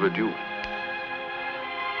payment overdue.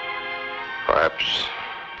 Perhaps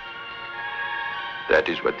that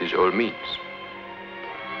is what this all means.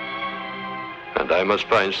 And I must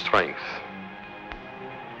find strength,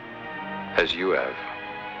 as you have.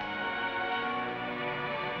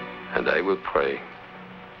 And I will pray.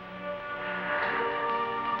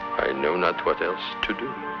 I know not what else to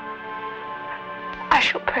do. I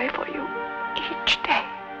shall pray for you each day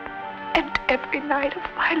and every night of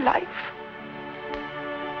my life.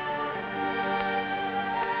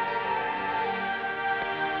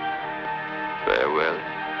 Farewell,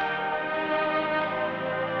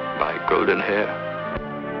 my golden hair.